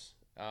close.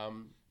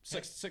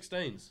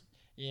 16s.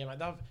 Yeah, mate,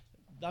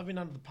 they've been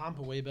under the pump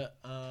a wee bit.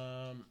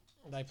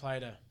 They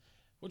played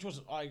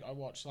I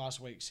watched last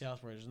week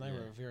Southbridge, and they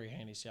were a very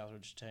handy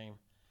Southbridge team.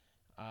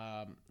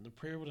 The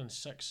Prewood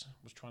 6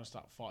 was trying to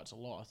start fights a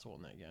lot, I thought,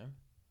 in that game.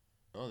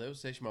 Oh, that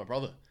was actually my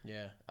brother.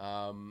 Yeah.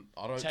 I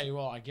don't. Tell you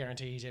what, I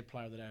guarantee he's had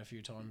Player of the Day a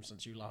few times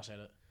since you last had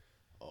it.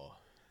 Oh,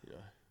 you know,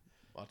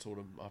 I told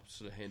him. I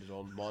sort of handed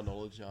on my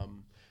knowledge.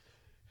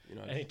 You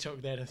know, And he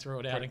took that and threw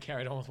it out and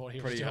carried on with what he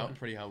was pretty doing.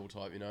 pretty humble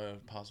type. You know,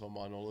 pass on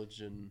my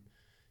knowledge, and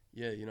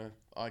yeah, you know,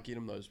 I get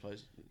him those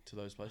places.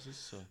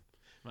 So,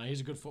 Mate,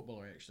 he's a good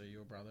footballer, actually,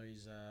 your brother.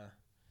 He's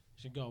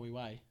a go a wee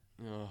way.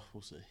 oh,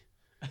 we'll see.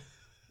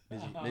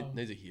 Needs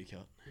a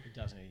haircut. He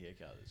does need a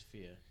haircut, it's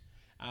fair.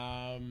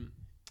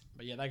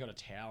 But yeah, they got a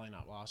toweling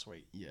up last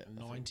week. Yeah,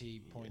 I 90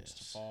 think- points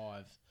yes. to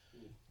 5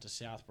 to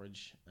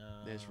Southbridge.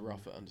 That's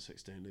rough at under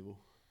 16 level.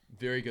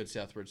 Very good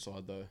Southbridge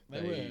side though.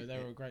 They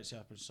were a great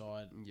Southbridge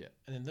side. Yeah.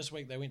 And then this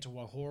week they went to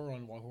Waihora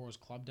on Waihora's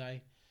club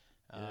day,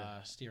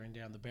 Yeah. steering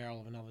down the barrel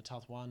of another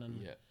tough one. And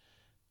Yeah,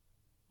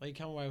 they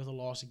come away with a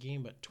loss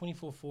again, but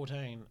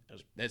 24-14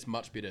 is that's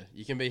much better.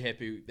 You can be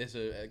happy. That's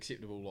an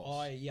acceptable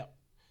loss.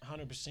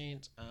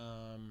 100%.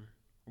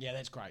 Yeah,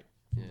 that's great.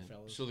 Yeah, the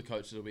fellas. sure the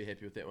coaches will be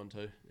happy with that one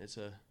too. That's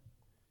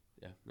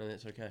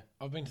that's okay.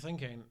 I've been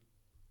thinking,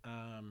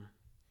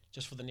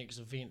 just for the next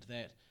event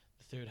that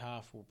the third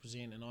half will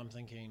present, and I'm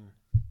thinking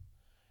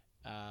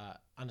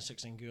under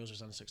 16 girls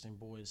versus under 16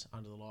 boys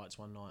under the lights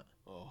one night.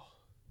 Oh,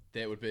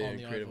 that would be On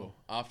the incredible. oval.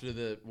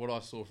 After what I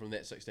saw from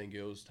that 16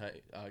 girls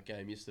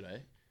game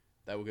yesterday,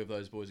 they will give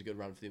those boys a good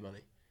run for their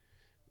money,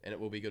 and it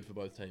will be good for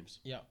both teams.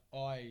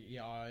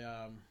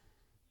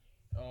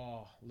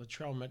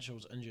 Latrell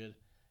Mitchell's injured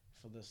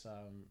for this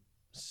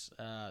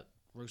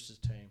Roosters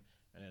team,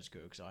 and that's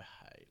good because I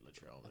hate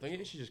Latrell. I think he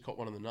actually just caught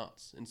one of the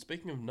nuts. And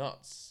speaking of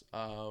nuts,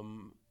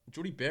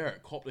 Geordie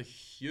Barrett copped a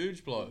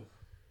huge blow.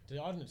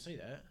 I didn't see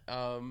that.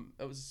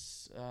 It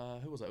was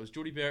who was that? It was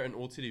Geordie Barrett and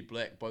Ortidi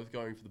Black both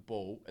going for the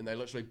ball, and they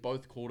literally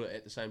both caught it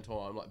at the same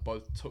time. Like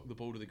both took the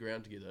ball to the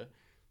ground together,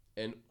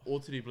 and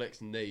Ortidi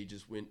Black's knee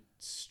just went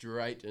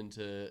straight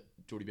into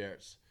Geordie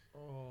Barrett's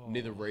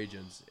nether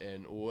regions,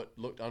 and it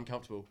looked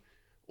uncomfortable.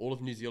 All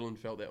of New Zealand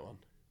felt that one.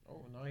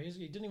 Oh no, he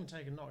didn't even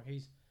take a knock.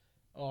 He's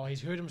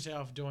hurt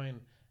himself doing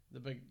the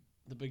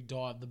big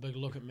dive, the big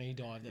look at me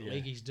dive that Yeah.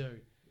 leagueies do.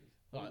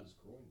 What Like, was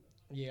groin,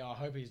 though? yeah, I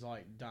hope he's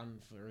like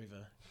done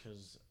forever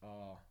because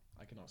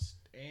I cannot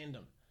stand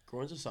him.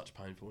 Groins are such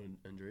painful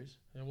injuries.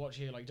 And watch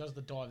here, like does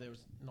the dive that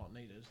was not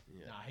needed.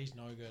 Yeah. Nah, he's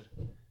no good.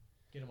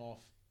 Get him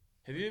off.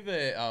 Have you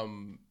ever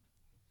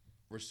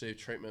received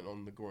treatment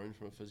on the groin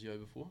from a physio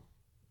before?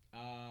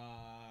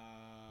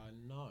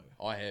 No.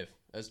 I have.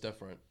 It's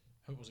different.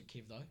 Who was it,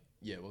 Kev though?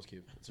 Yeah, it was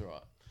Kev. It's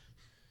alright.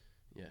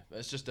 Yeah,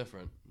 it's just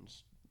different.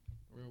 It's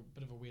Real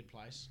bit of a weird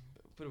place.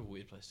 a bit of a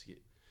weird place to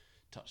get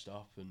touched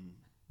up and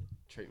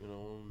treatment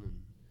on.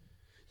 And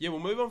yeah, we'll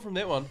move on from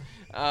that one.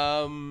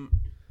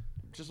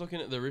 Just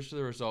looking at the rest of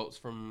the results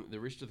from the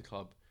rest of the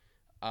club.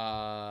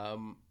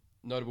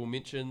 Notable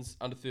mentions,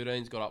 under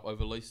 13s got up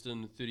over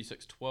Leaston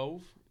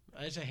 36-12.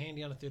 It's a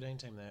handy under 13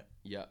 team that.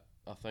 Yeah,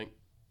 I think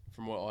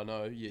from what I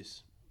know,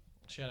 yes.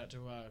 Shout out to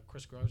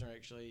Chris Grosvenor,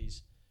 actually.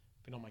 He's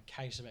been on my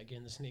case about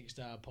getting this next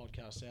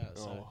podcast out.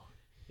 So,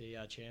 the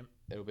champ.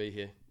 It'll be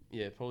here.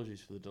 Yeah, apologies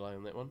for the delay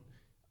on that one.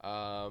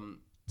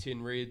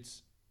 10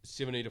 Reds,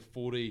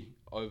 70-40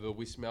 over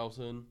West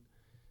Melton.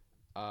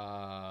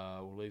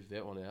 We'll leave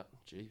that one out.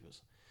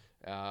 Jeepers.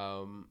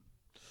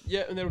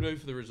 Yeah, and that'll do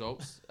for the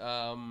results.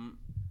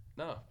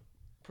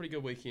 Pretty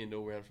good weekend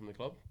all round from the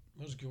club.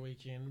 It was a good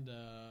weekend.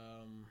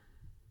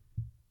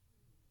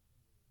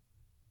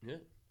 Yeah.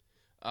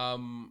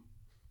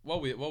 while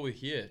we're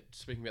here,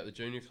 speaking about the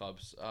junior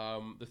clubs,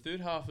 the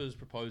third half is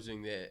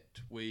proposing that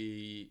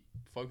we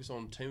focus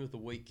on team of the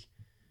week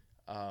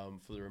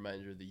for the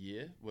remainder of the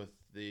year, with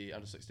the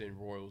under-16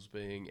 Royals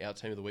being our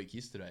team of the week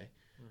yesterday.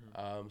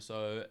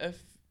 So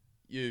if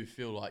you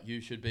feel like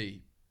you should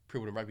be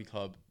Prebbleton Rugby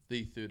Club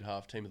the third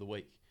half team of the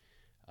week,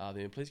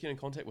 then please get in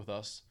contact with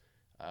us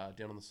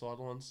down on the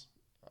sidelines,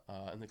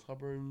 in the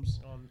club rooms,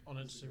 on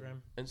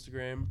Instagram.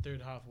 Instagram.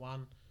 Third half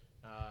one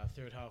at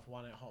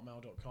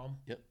hotmail.com.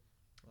 Yep.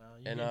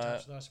 You get in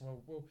touch with us,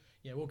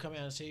 and we'll come out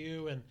and see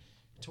you and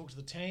talk to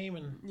the team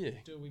and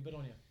do a wee bit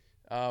on you.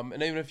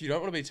 And even if you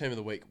don't want to be team of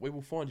the week, we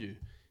will find you.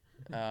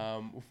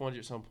 We'll find you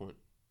at some point.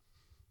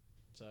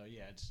 So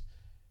yeah, it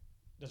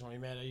doesn't really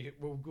matter.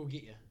 We'll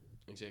get you.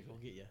 Exactly.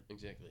 We'll get you.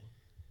 Exactly.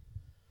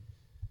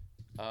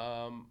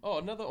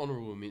 Another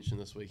honourable mention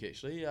this week,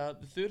 actually.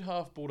 The third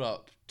half brought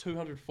up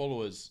 200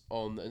 followers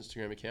on the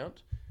Instagram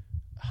account.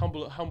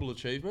 Humble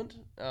achievement,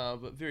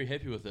 but very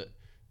happy with it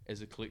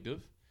as a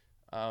collective.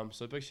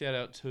 So big shout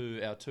out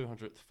to our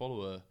 200th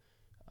follower,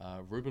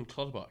 Ruben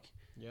Clutterbuck.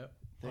 Yep.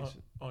 Thanks.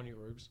 On your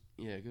Rubes.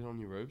 Yeah, good on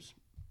you, Rubes.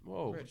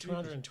 Whoa. We're at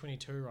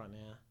 222 right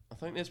now. I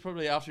think that's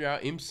probably after our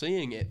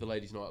MCing at the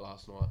ladies' night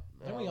last night.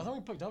 I think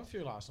we picked up a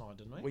few last night,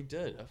 didn't we? We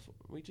did.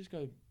 We just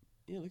go,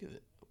 look at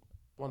that.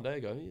 One day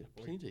ago,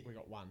 plenty. We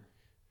got one.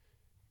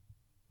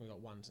 We got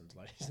one since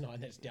ladies' night,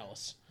 and that's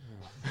Dallas.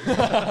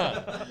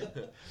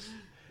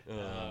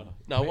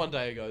 No, 1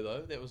 day ago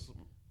though. That was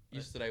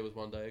yesterday. Was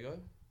 1 day ago.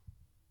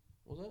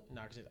 Was it?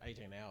 No, because it's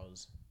 18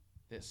 hours.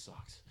 That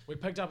sucks. We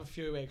picked up a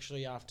few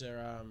actually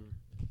after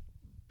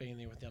being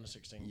there with the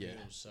under-16 Yeah,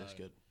 girls. So, that's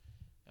good.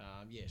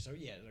 I guess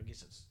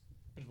it's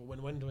a bit of a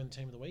win-win to win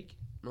team of the week.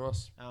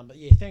 Nice. But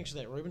yeah, thanks for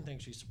that, Ruben.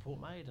 Thanks for your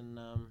support, mate. And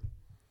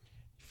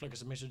flick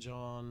us a message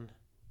on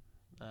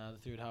the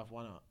third half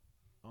one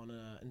on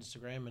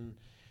Instagram, and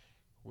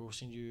we'll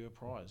send you a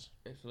prize.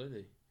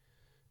 Absolutely.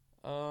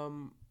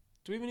 Do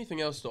we have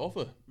anything else to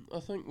offer? I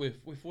think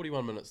we're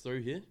 41 minutes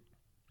through here.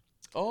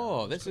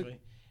 Oh, that's it.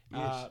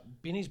 Yes.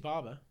 Benny's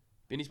Barber.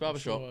 Benny's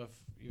Barbershop. Sure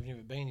if you've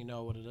never been, you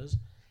know what it is.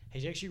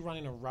 He's actually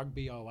running a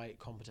Rugby 08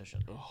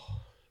 competition.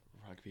 Oh,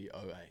 Rugby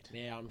 08.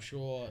 Now, I'm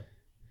sure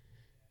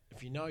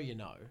if you know, you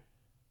know.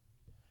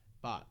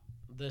 But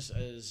this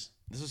is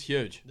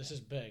huge. This is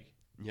big.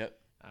 Yep.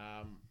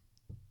 I'm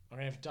going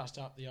to have to dust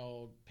up the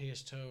old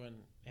PS2 and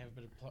have a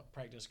bit of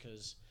practice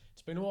because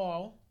it's been a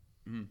while.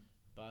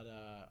 But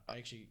I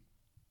actually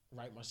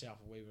rate myself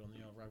a wee bit on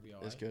the old Rugby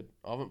 08. That's good.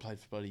 I haven't played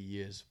for bloody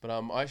years. But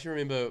I actually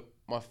remember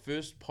my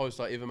first post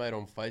I ever made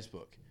on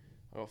Facebook.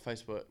 I got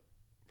Facebook.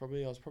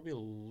 I was probably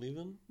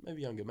 11,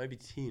 maybe younger, maybe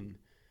 10.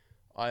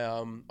 I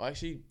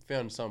actually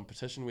found some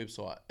petition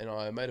website and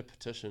I made a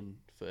petition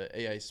for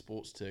EA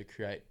Sports to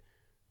create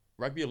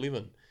Rugby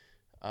 11.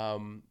 It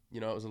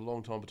was a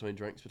long time between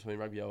drinks between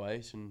Rugby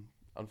 08, and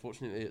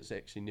unfortunately it's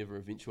actually never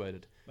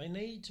eventuated. They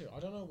need to. I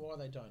don't know why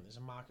they don't. There's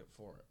a market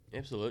for it.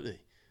 Absolutely.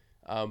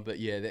 But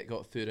yeah, that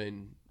got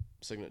 13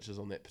 signatures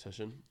on that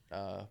petition.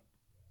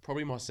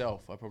 Probably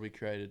myself. I probably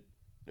created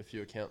a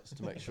few accounts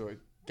to make sure it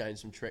gained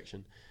some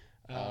traction.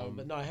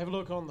 But no, have a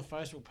look on the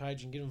Facebook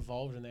page and get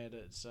involved in that.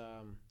 It's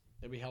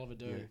it'll be a hell of a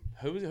do.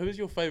 Yeah. Who is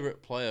your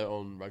favourite player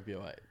on Rugby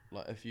 08?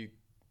 Like, if you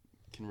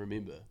can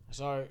remember.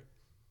 So,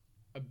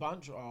 a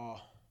bunch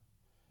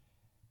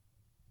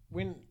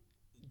when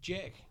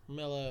Jack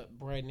Miller,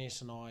 Brad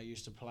Ness and I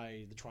used to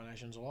play the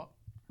Tri-Nations a lot.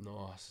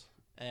 Nice.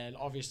 And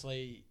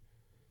obviously,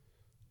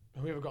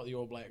 whoever got the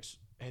All Blacks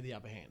had the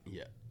upper hand.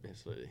 Yeah,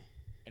 absolutely.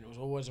 And it was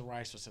always a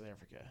race for South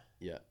Africa.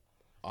 Yeah.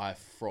 I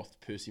frothed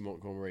Percy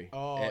Montgomery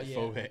at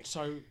fullback.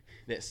 So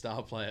that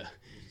star player.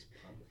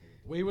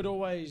 There would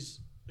always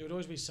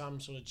be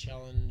some sort of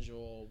challenge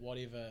or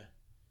whatever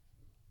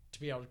to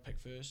be able to pick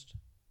first.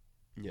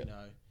 Yeah. You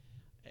know,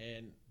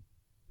 and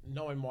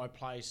knowing my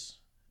place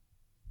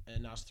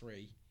in us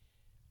three,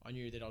 I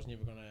knew that I was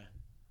never gonna.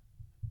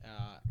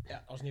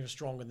 I was never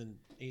stronger than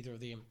either of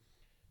them.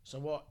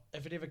 So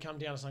if it ever come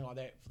down to something like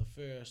that for the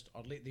first,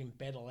 I'd let them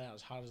battle out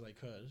as hard as they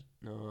could.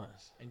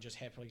 Nice. And just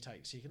happily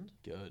take second.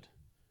 Good.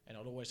 And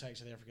I'd always take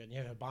South Africa. And you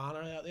have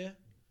Habana out there.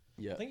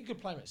 Yeah. I think you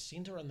could play him at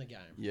centre in the game.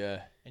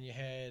 Yeah. And you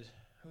had,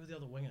 who were the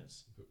other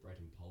wingers? Put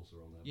Brayton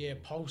Pulsar on that. Yeah,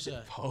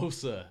 Pulsar.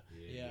 Pulsar.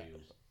 Yeah.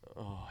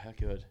 Oh, how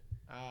good.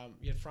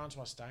 You had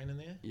Francois Steyn in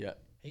there. Yeah.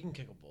 He can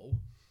kick a ball.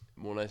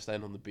 Mornay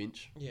staying on the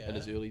bench in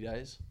his early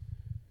days.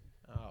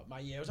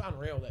 Mate, yeah, it was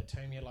unreal, that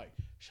team. You had like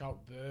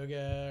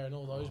Schalkberger and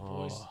all those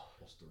boys.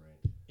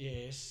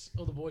 Yes.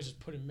 All the boys just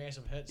put in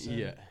massive hits in.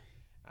 Yeah.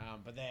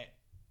 But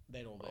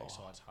that All Black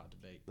side's hard to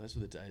beat. Those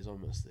were the days I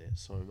missed that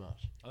so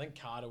much. I think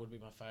Carter would be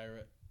my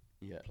favourite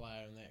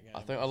player in that game.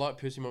 I think I like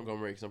Percy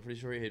Montgomery because I'm pretty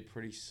sure he had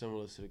pretty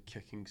similar sort of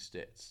kicking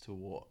stats to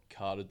what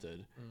Carter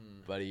did,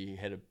 but he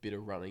had a better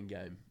running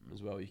game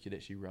as well. You could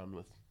actually run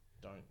with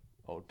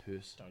old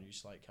Perce. Don't use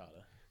Slate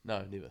Carter.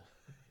 No, never.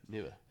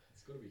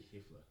 It's got to be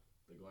Heffler,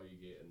 the guy you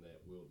get in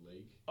that World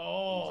League.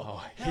 Oh,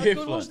 how Heffler.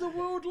 good was the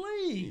World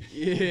League?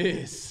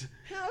 Yes.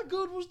 How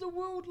good was the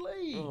World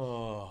League?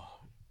 Oh,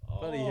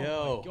 Bloody Oh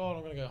hell. my god,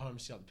 I'm gonna go home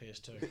and set up the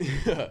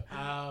PS2.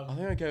 I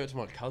think I gave it to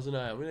my cousin.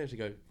 I'm gonna have to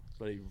go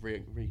bloody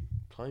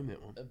reclaim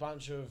that one. A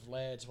bunch of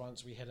lads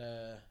once we did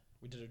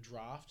a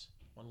draft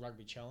on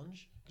Rugby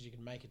Challenge because you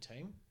can make a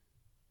team.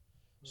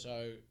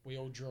 So we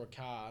all drew a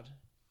card,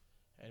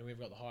 and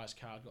whoever got the highest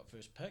card got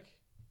first pick.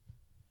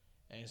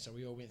 And so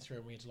we all went through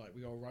and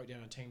we all wrote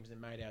down our teams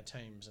and made our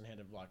teams and had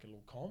a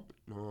little comp.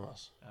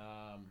 Nice.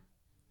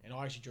 And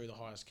I actually drew the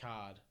highest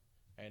card,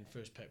 and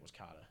first pick was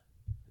Carter.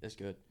 That's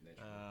good.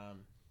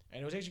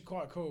 And it was actually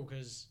quite cool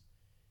because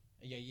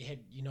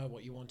you know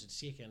what you wanted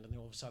second, and then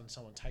all of a sudden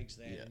someone takes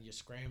that and you're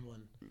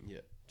scrambling Yeah,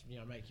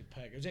 to make your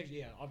pick. It was actually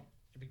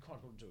it'd be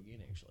quite cool to do again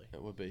actually.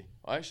 it would be.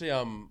 I actually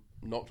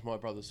knocked my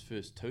brother's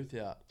first tooth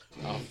out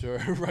after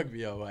a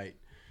rugby 08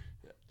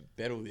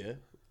 battle there.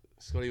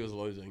 Scotty was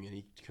losing and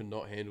he could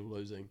not handle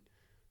losing,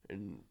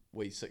 and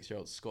wee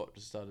 6-year-old Scott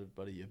just started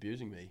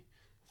abusing me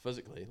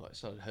physically,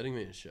 started hitting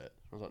me and shit.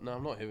 I was like, no,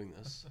 I'm not having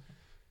this.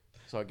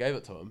 So I gave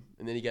it to him,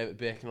 and then he gave it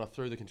back, and I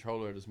threw the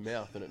controller at his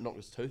mouth, and it knocked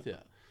his tooth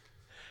out.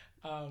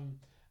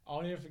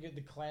 I'll never forget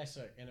the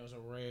classic, and it was a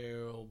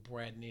real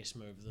Brad Ness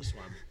move, this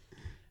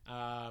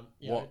one.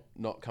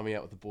 Not coming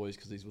out with the boys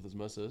because he's with his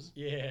missus?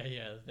 Yeah,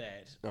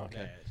 that.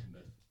 Okay.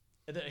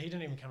 That. He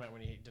didn't even come out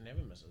when he didn't have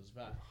a missus,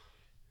 but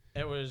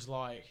it was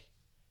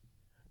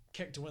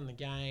kick to win the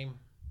game,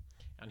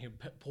 and he'd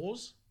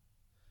pause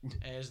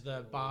as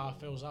the bar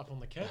fills up on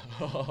the kick,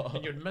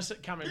 and you'd miss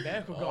it coming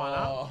back or going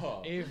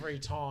up every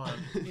time,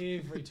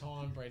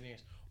 Brad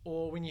Ness.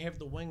 Or when you have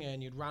the winger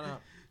and you'd run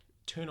up,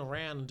 turn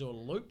around and do a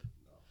loop,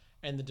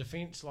 and the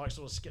defence sort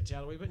of skits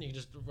out a wee bit, and you can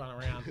just run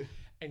around,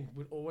 and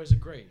we'd always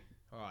agree,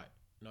 all right,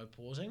 no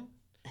pausing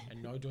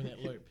and no doing that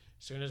loop.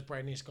 As soon as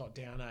Brad Ness got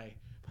down,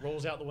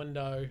 rolls out the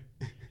window,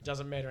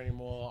 doesn't matter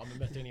anymore, I'm a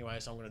myth anyway,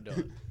 so I'm going to do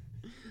it.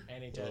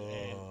 And he did,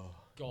 and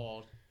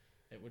God,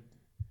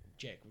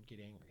 Jack would get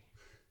angry.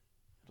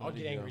 I'd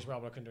get angry as well,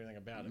 but I couldn't do anything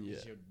about it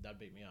because they'd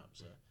beat me up.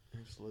 So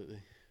Absolutely.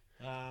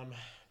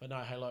 But no,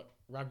 hey, look,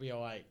 Rugby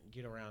 08,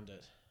 get around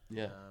it.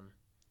 Yeah.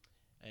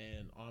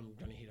 And I'm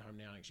going to head home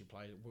now and actually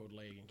play World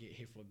League and get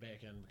Heffler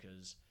back in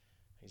because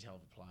he's a hell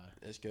of a player.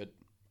 That's good.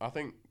 I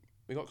think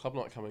we got club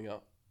night coming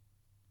up.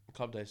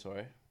 Club day,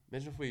 sorry.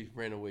 Imagine if we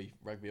ran a wee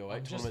Rugby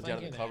 08 tournament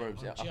down at the club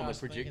rooms, up on the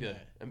projector.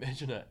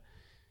 Imagine it.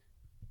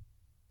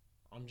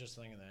 I'm just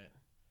thinking that.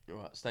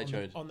 All right, stay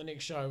tuned. On the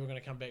next show, we're going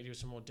to come back to you with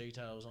some more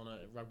details on a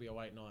Rugby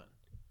 08 night.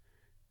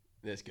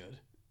 That's good.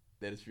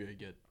 That is very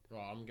good.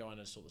 Right, I'm going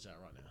to sort this out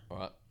right now.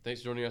 All right,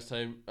 thanks for joining us,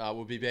 team.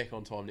 We'll be back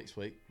on time next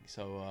week.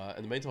 So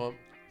in the meantime,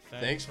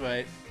 thanks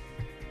mate.